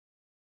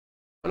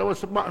 Kalau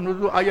sebab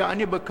nuzul ayat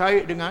ini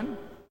berkait dengan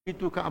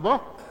itu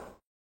Kaabah,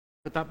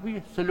 tetapi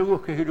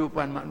seluruh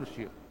kehidupan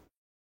manusia,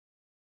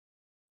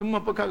 semua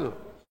perkara,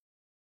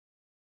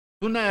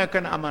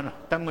 tunaikan amanah,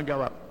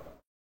 tanggungjawab.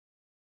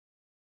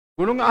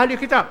 Golongan ahli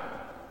kitab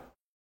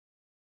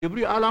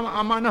diberi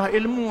amanah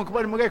ilmu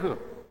kepada mereka.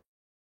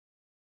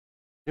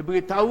 Dia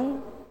beritahu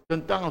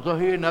tentang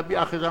zahir Nabi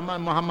akhir zaman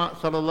Muhammad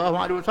sallallahu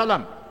alaihi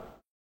wasallam.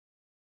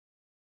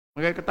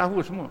 Mereka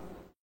tahu semua.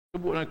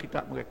 Sebut dalam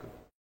kitab mereka.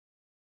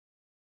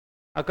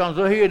 Akan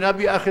zahir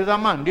Nabi akhir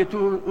zaman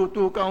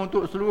dituturkan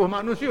untuk seluruh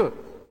manusia.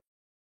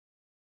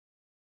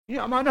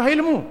 Ini amanah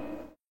ilmu.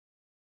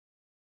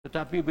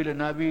 Tetapi bila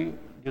Nabi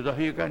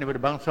dizahirkan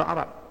daripada bangsa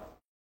Arab,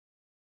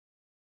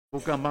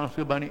 bukan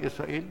bangsa Bani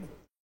Israel,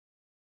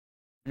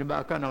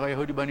 menyebabkan orang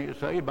Yahudi Bani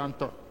Israel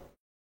bantah.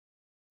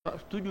 Tak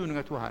setuju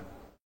dengan Tuhan.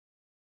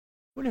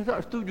 Boleh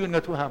tak setuju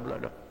dengan Tuhan pula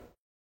dah.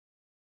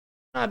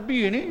 Nabi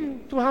ni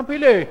Tuhan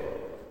pilih.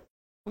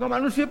 Bukan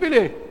manusia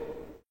pilih.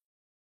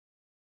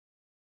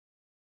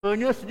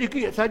 Hanya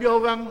sedikit saja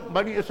orang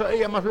Bani Israel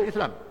yang masuk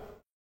Islam.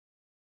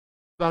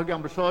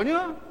 Bahagian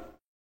besarnya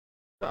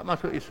tak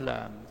masuk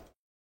Islam.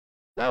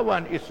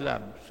 Lawan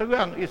Islam.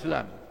 Serang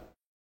Islam.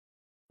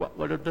 Buat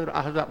volunteer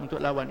ahzab untuk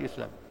lawan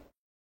Islam.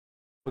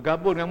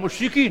 Bergabung dengan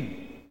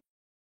musyrikin.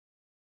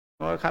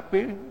 Orang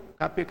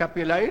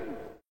kafir lain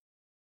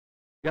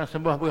yang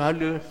sembah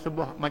berhala,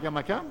 sembah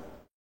macam-macam,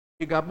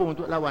 digabung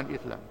untuk lawan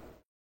Islam.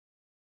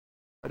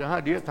 Padahal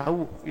dia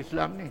tahu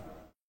Islam ni.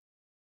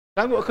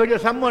 Sanggup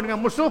kerjasama dengan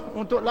musuh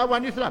untuk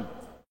lawan Islam.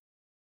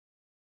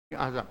 Ini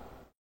azab.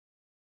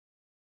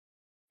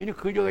 Ini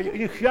kerja,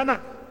 ini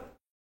khianat.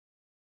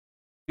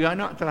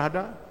 Khianat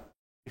terhadap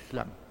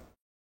Islam.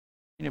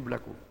 Ini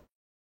berlaku.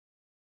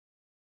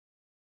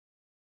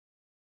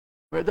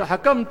 Wa idza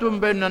hakamtum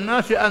bainan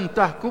nasi an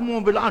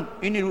tahkumu bil 'adl.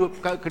 Ini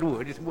perkara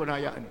kedua disebut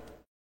dalam ayat ini.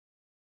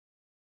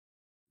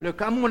 Bila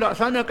kamu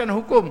laksanakan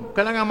hukum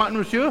kalangan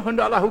manusia,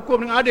 hendaklah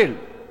hukum dengan adil.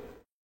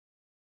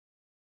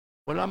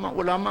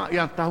 Ulama-ulama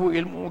yang tahu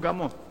ilmu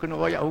agama kena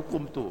royak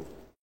hukum tu.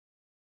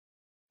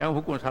 Yang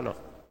hukum salah.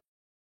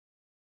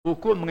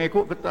 Hukum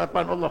mengikut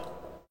ketetapan Allah.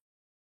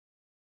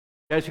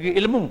 Dari segi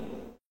ilmu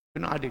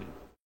kena adil.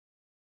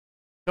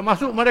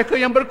 Termasuk mereka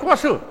yang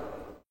berkuasa.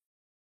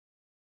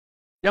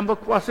 Yang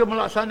berkuasa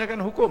melaksanakan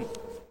hukum.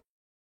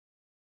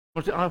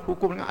 Mesti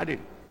hukum dengan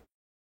adil.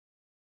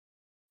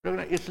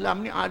 Kerana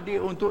Islam ni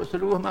adil untuk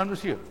seluruh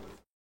manusia.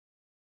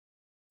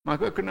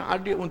 Maka kena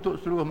adil untuk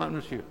seluruh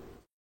manusia.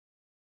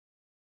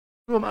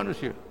 Seluruh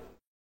manusia.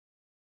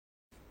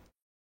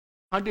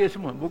 Adil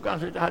semua. Bukan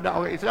sahaja terhadap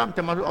orang Islam,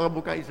 termasuk orang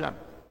bukan Islam.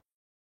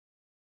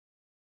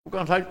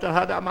 Bukan sahaja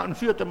terhadap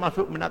manusia,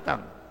 termasuk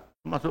binatang.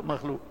 Termasuk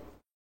makhluk.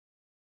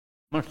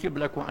 Mesti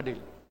berlaku adil.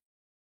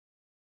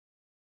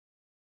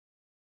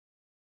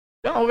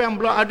 Dan orang yang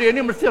berlaku adil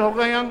ni mesti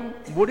orang yang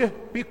boleh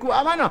pikul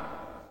amanah.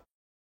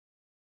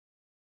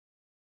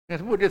 Dia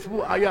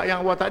sebut ayat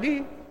yang awal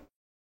tadi,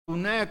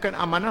 tunaikan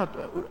amanah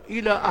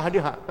ila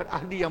ahliha,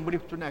 ahli yang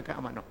boleh tunaikan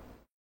amanah.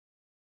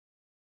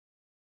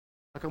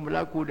 Akan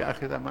berlaku di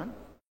akhir zaman.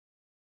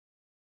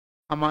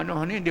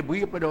 Amanah ni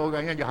diberi pada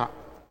orang yang jahat.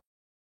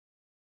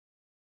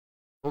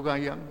 Orang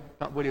yang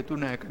tak boleh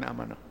tunaikan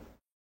amanah.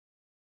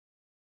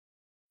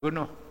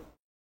 Guna.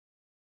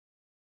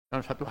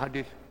 Dalam satu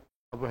hadis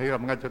Abu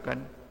Hurairah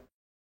mengatakan,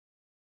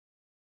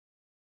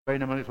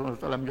 bainama Nabi sallallahu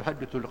alaihi wasallam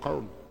yuhaddithul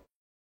qaum,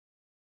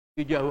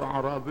 ijahu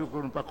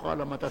a'rabiyyun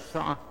faqala mata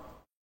as-sa'ah.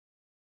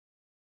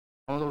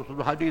 Allah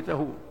Rasul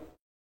hadithahu.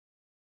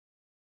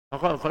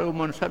 Faqala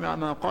qaumun sami'a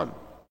ma qala.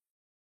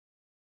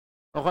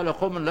 Faqala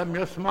qaumun lam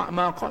yasma'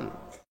 ma qala.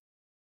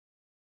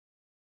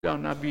 Yang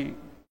Nabi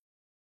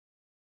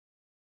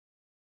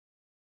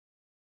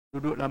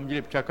duduk dalam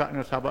majlis bercakap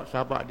dengan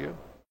sahabat-sahabat dia.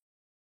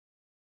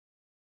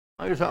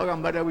 Ada seorang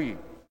Badawi,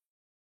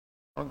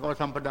 orang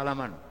kawasan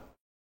pedalaman,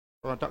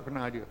 orang tak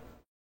kenal dia.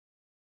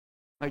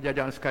 Mari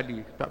jajan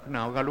sekali, tak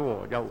kenal, orang luar,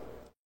 jauh,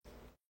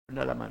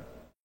 pedalaman.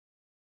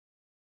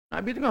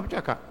 Nabi tengah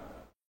bercakap.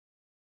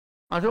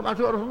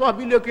 Masuk-masuk Rasulullah,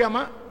 bila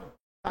kiamat?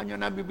 Tanya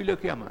Nabi bila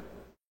kiamat.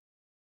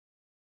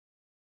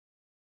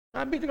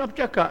 Nabi tengah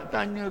bercakap,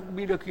 tanya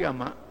bila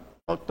kiamat,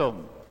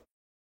 potong,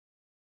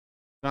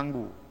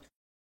 ganggu.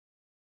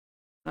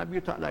 Nabi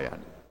tak layan.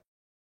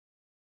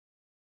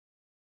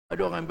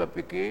 Ada orang yang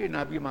berfikir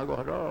Nabi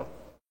marah dah.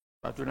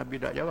 Lepas tu Nabi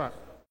tak jawab.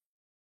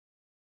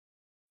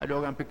 Ada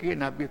orang fikir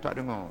Nabi tak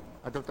dengar.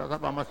 Atau tak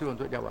sabar masa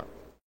untuk jawab.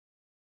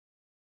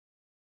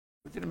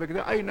 Seperti Nabi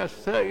kata, aina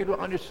sa'ilu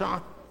anis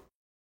sa'ah.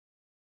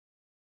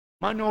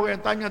 Mana orang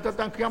yang tanya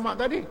tentang kiamat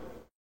tadi?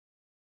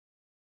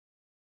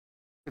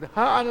 Kata,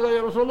 ha'ana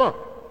ya Rasulullah.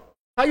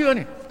 Saya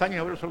ni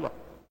tanya kepada Rasulullah.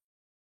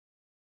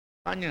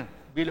 Tanya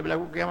bila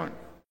berlaku kiamat.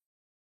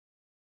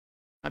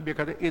 Nabi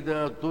kata,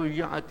 idza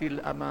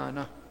dhuya'atil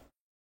amanah.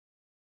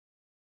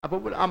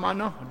 apabila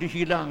amanah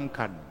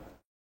dihilangkan.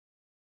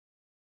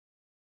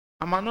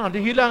 Amanah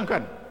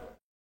dihilangkan.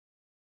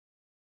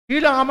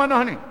 Hilang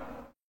amanah ni.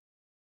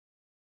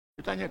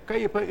 Dia tanya,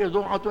 kaifa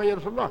idha'atu ya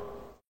Rasulullah?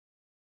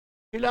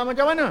 Hilang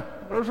macam mana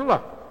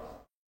Rasulullah?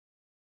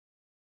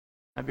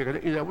 Nabi kata,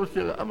 idza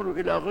wusila amru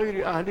ila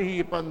ghairi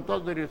ahlihi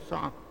fantazir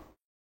as-sa'ah.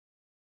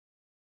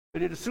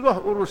 Jadi seluruh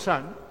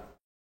urusan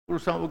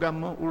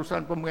agama,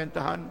 urusan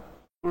pemerintahan,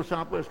 urusan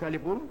apa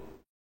sekalipun,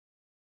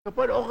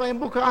 kepada orang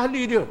yang bukan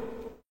ahli dia.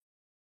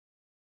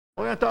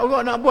 Orang yang tak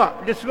orang nak buat,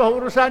 dia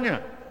seluruh urusannya.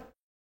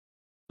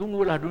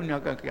 Tunggulah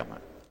dunia akan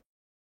kiamat.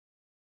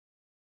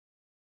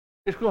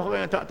 Dia seluruh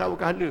orang yang tak tahu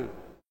kehala.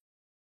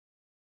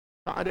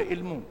 Tak ada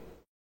ilmu.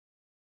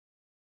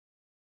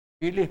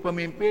 Pilih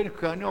pemimpin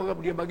kerana orang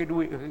dia bagi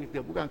duit ke kita,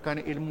 bukan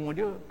kerana ilmu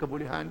dia,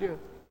 kebolehan dia.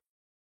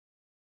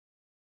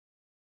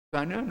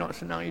 Kerana nak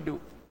senang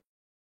hidup.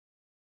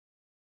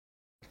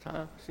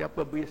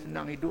 Siapa beri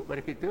senang hidup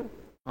pada kita,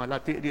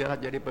 latih dia lah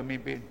jadi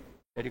pemimpin,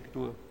 jadi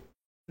ketua.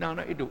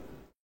 Senang nak hidup.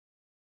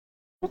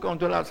 Bukan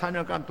untuk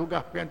laksanakan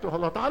tugas perintah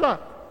Allah Ta'ala.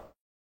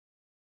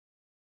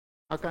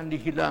 Akan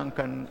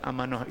dihilangkan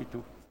amanah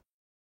itu.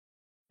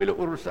 Bila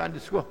urusan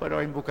disuruh pada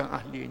orang yang bukan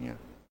ahlinya.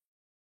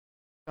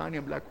 Sekarang ni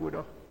berlaku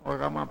dah. Orang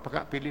ramai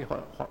pakat pilih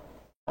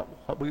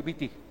hak beri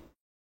pitih.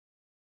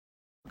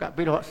 Pakat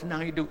pilih hak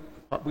senang hidup,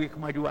 hak beri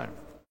kemajuan.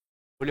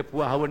 Boleh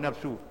puas hawa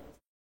nafsu.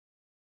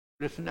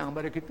 Boleh senang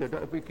pada kita,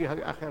 tak fikir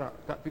hari akhirat,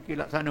 tak fikir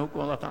laksana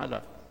hukum Allah Ta'ala.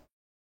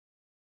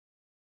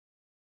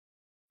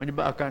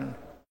 Menyebabkan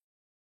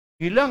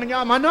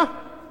hilangnya amanah,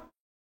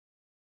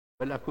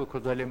 berlaku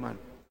kezaliman.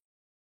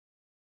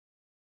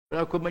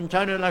 Berlaku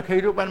bencana dalam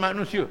kehidupan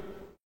manusia.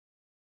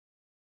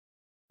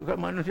 Juga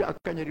manusia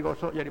akan jadi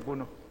rosak, jadi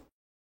punah.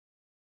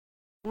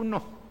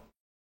 Punah.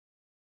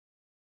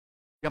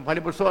 Yang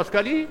paling besar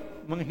sekali,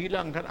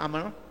 menghilangkan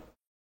amanah.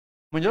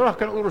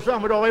 Menyerahkan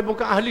urusan pada orang yang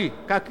bukan ahli.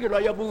 Kaki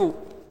raya buruk.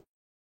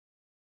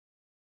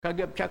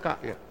 Kaki bercakap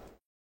je.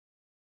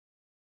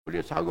 Boleh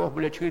sarah,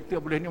 boleh cerita,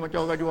 boleh ni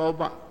macam orang jual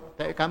obat.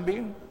 Tak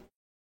kambing.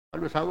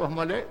 Lalu sarah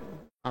malik,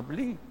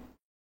 beli.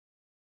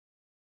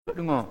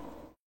 Tak dengar.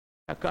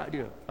 Cakap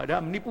dia.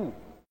 Padahal menipu.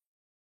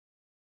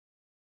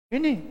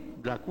 Ini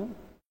berlaku.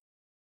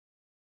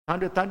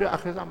 Tanda-tanda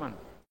akhir zaman.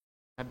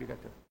 Nabi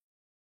kata.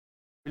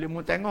 Bila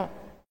mu tengok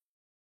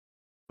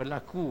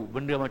berlaku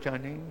benda macam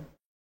ni,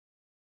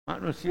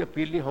 manusia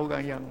pilih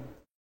orang yang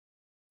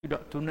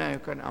tidak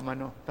tunaikan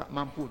amanah, tak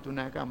mampu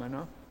tunaikan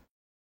amanah,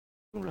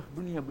 itulah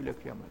dunia bila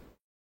kiamat.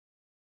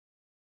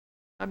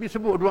 Nabi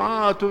sebut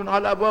du'atun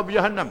ala abwab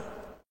jahannam.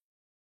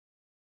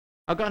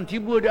 Akan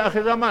tiba di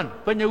akhir zaman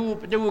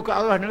penyeru-penyeru ke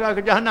arah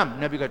neraka jahannam,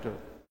 Nabi kata.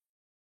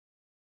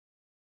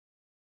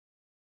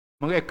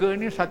 Mereka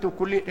ni satu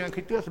kulit dengan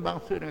kita,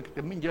 sebangsa dengan kita.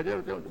 Min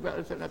jadal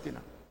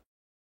sanatina.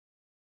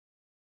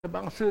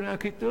 Sebangsa dengan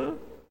kita,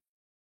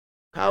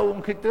 kaum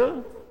kita,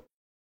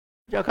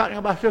 cakap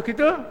dengan bahasa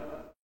kita,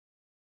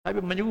 tapi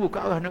menyeru ke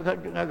arah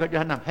neraka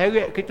jahannam.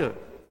 Heret kita.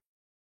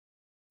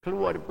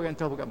 Keluar dari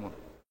perintah agama.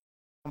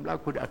 Yang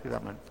berlaku di akhir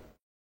zaman.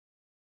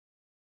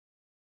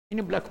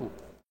 Ini berlaku.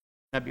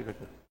 Nabi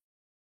kata.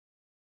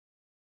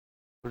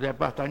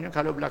 Huzaifah tanya,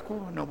 kalau berlaku,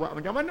 nak buat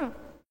macam mana?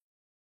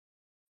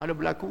 Kalau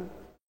berlaku,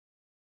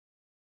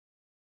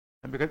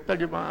 Nabi kata,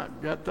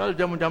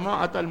 taljamu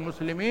jama'atal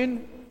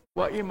muslimin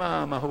wa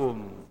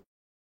imamahum.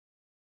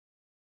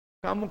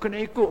 Kamu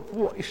kena ikut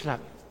puak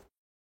Islam.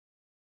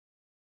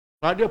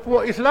 Ada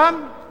puak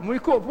Islam, mu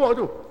ikut puak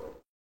tu.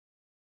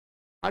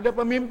 Ada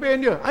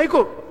pemimpin dia,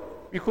 ikut.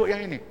 Ikut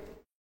yang ini.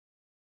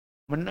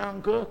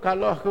 Menang ke,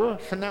 kalah ke,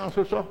 senang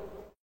susah,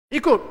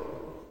 ikut.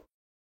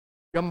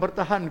 Yang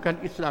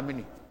bertahankan Islam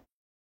ini.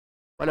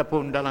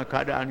 Walaupun dalam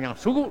keadaan yang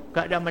surut,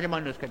 keadaan macam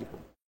mana sekalipun.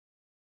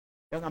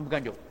 Jangan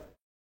berganjuk.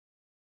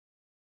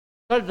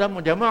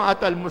 Talzamu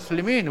jama'atal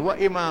muslimin wa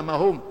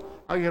imamahum.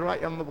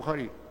 Riwayat yang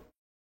Bukhari.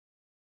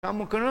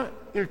 Kamu kena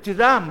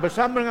iltizam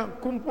bersama dengan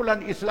kumpulan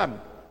Islam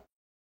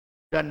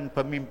dan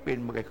pemimpin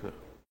mereka.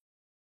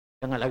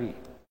 Jangan lari.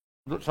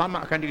 Untuk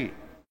selamatkan diri.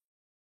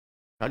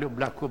 Kalau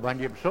berlaku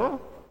banjir besar,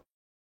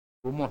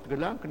 rumah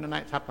tenggelam, kena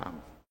naik sapang.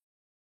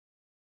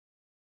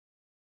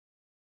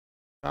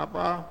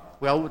 Apa?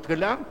 Perahu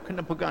tenggelam,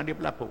 kena pegang dia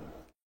pelapung.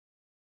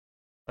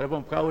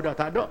 Walaupun perahu dah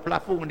tak ada,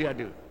 pelapung dia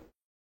ada.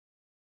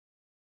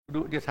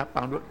 Duduk dia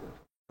sapang, duduk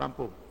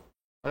pelampung.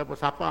 Walaupun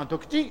sapang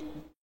tu kecil,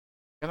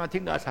 jangan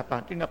tinggal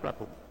sapang, tinggal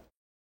pelapung.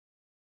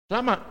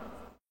 Selamat.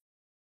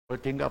 Kalau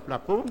tinggal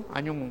pelapung,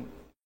 anyung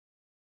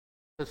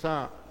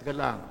sesak,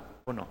 tenggelam,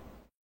 penuh.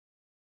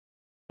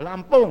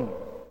 Pelampung,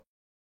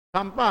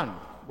 sampan,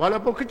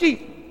 walaupun kecil,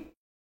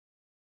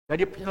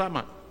 jadi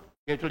penyelamat.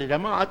 Iaitu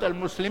jama'atul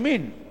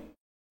muslimin,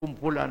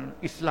 kumpulan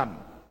Islam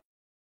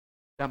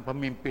dan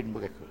pemimpin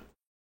mereka.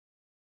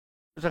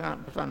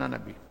 Sangat pesanan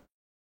Nabi.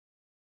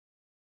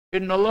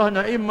 Inna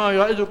Allah na'imma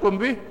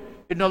ya'izukum bih,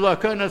 inna Allah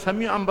kana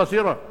sami'an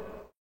basira.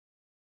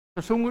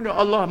 Sesungguhnya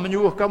Allah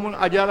menyuruh kamu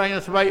ajaran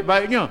yang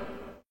sebaik-baiknya.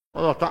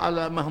 Allah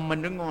Ta'ala maha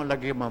mendengar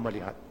lagi maha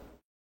melihat.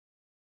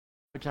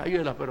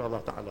 Percayalah pada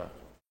Allah Ta'ala.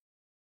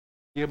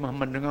 Dia maha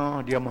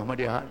mendengar, dia maha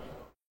melihat.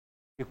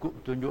 ikut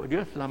petunjuk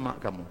dia, selamat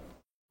kamu.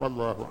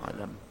 Wallahu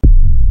alam.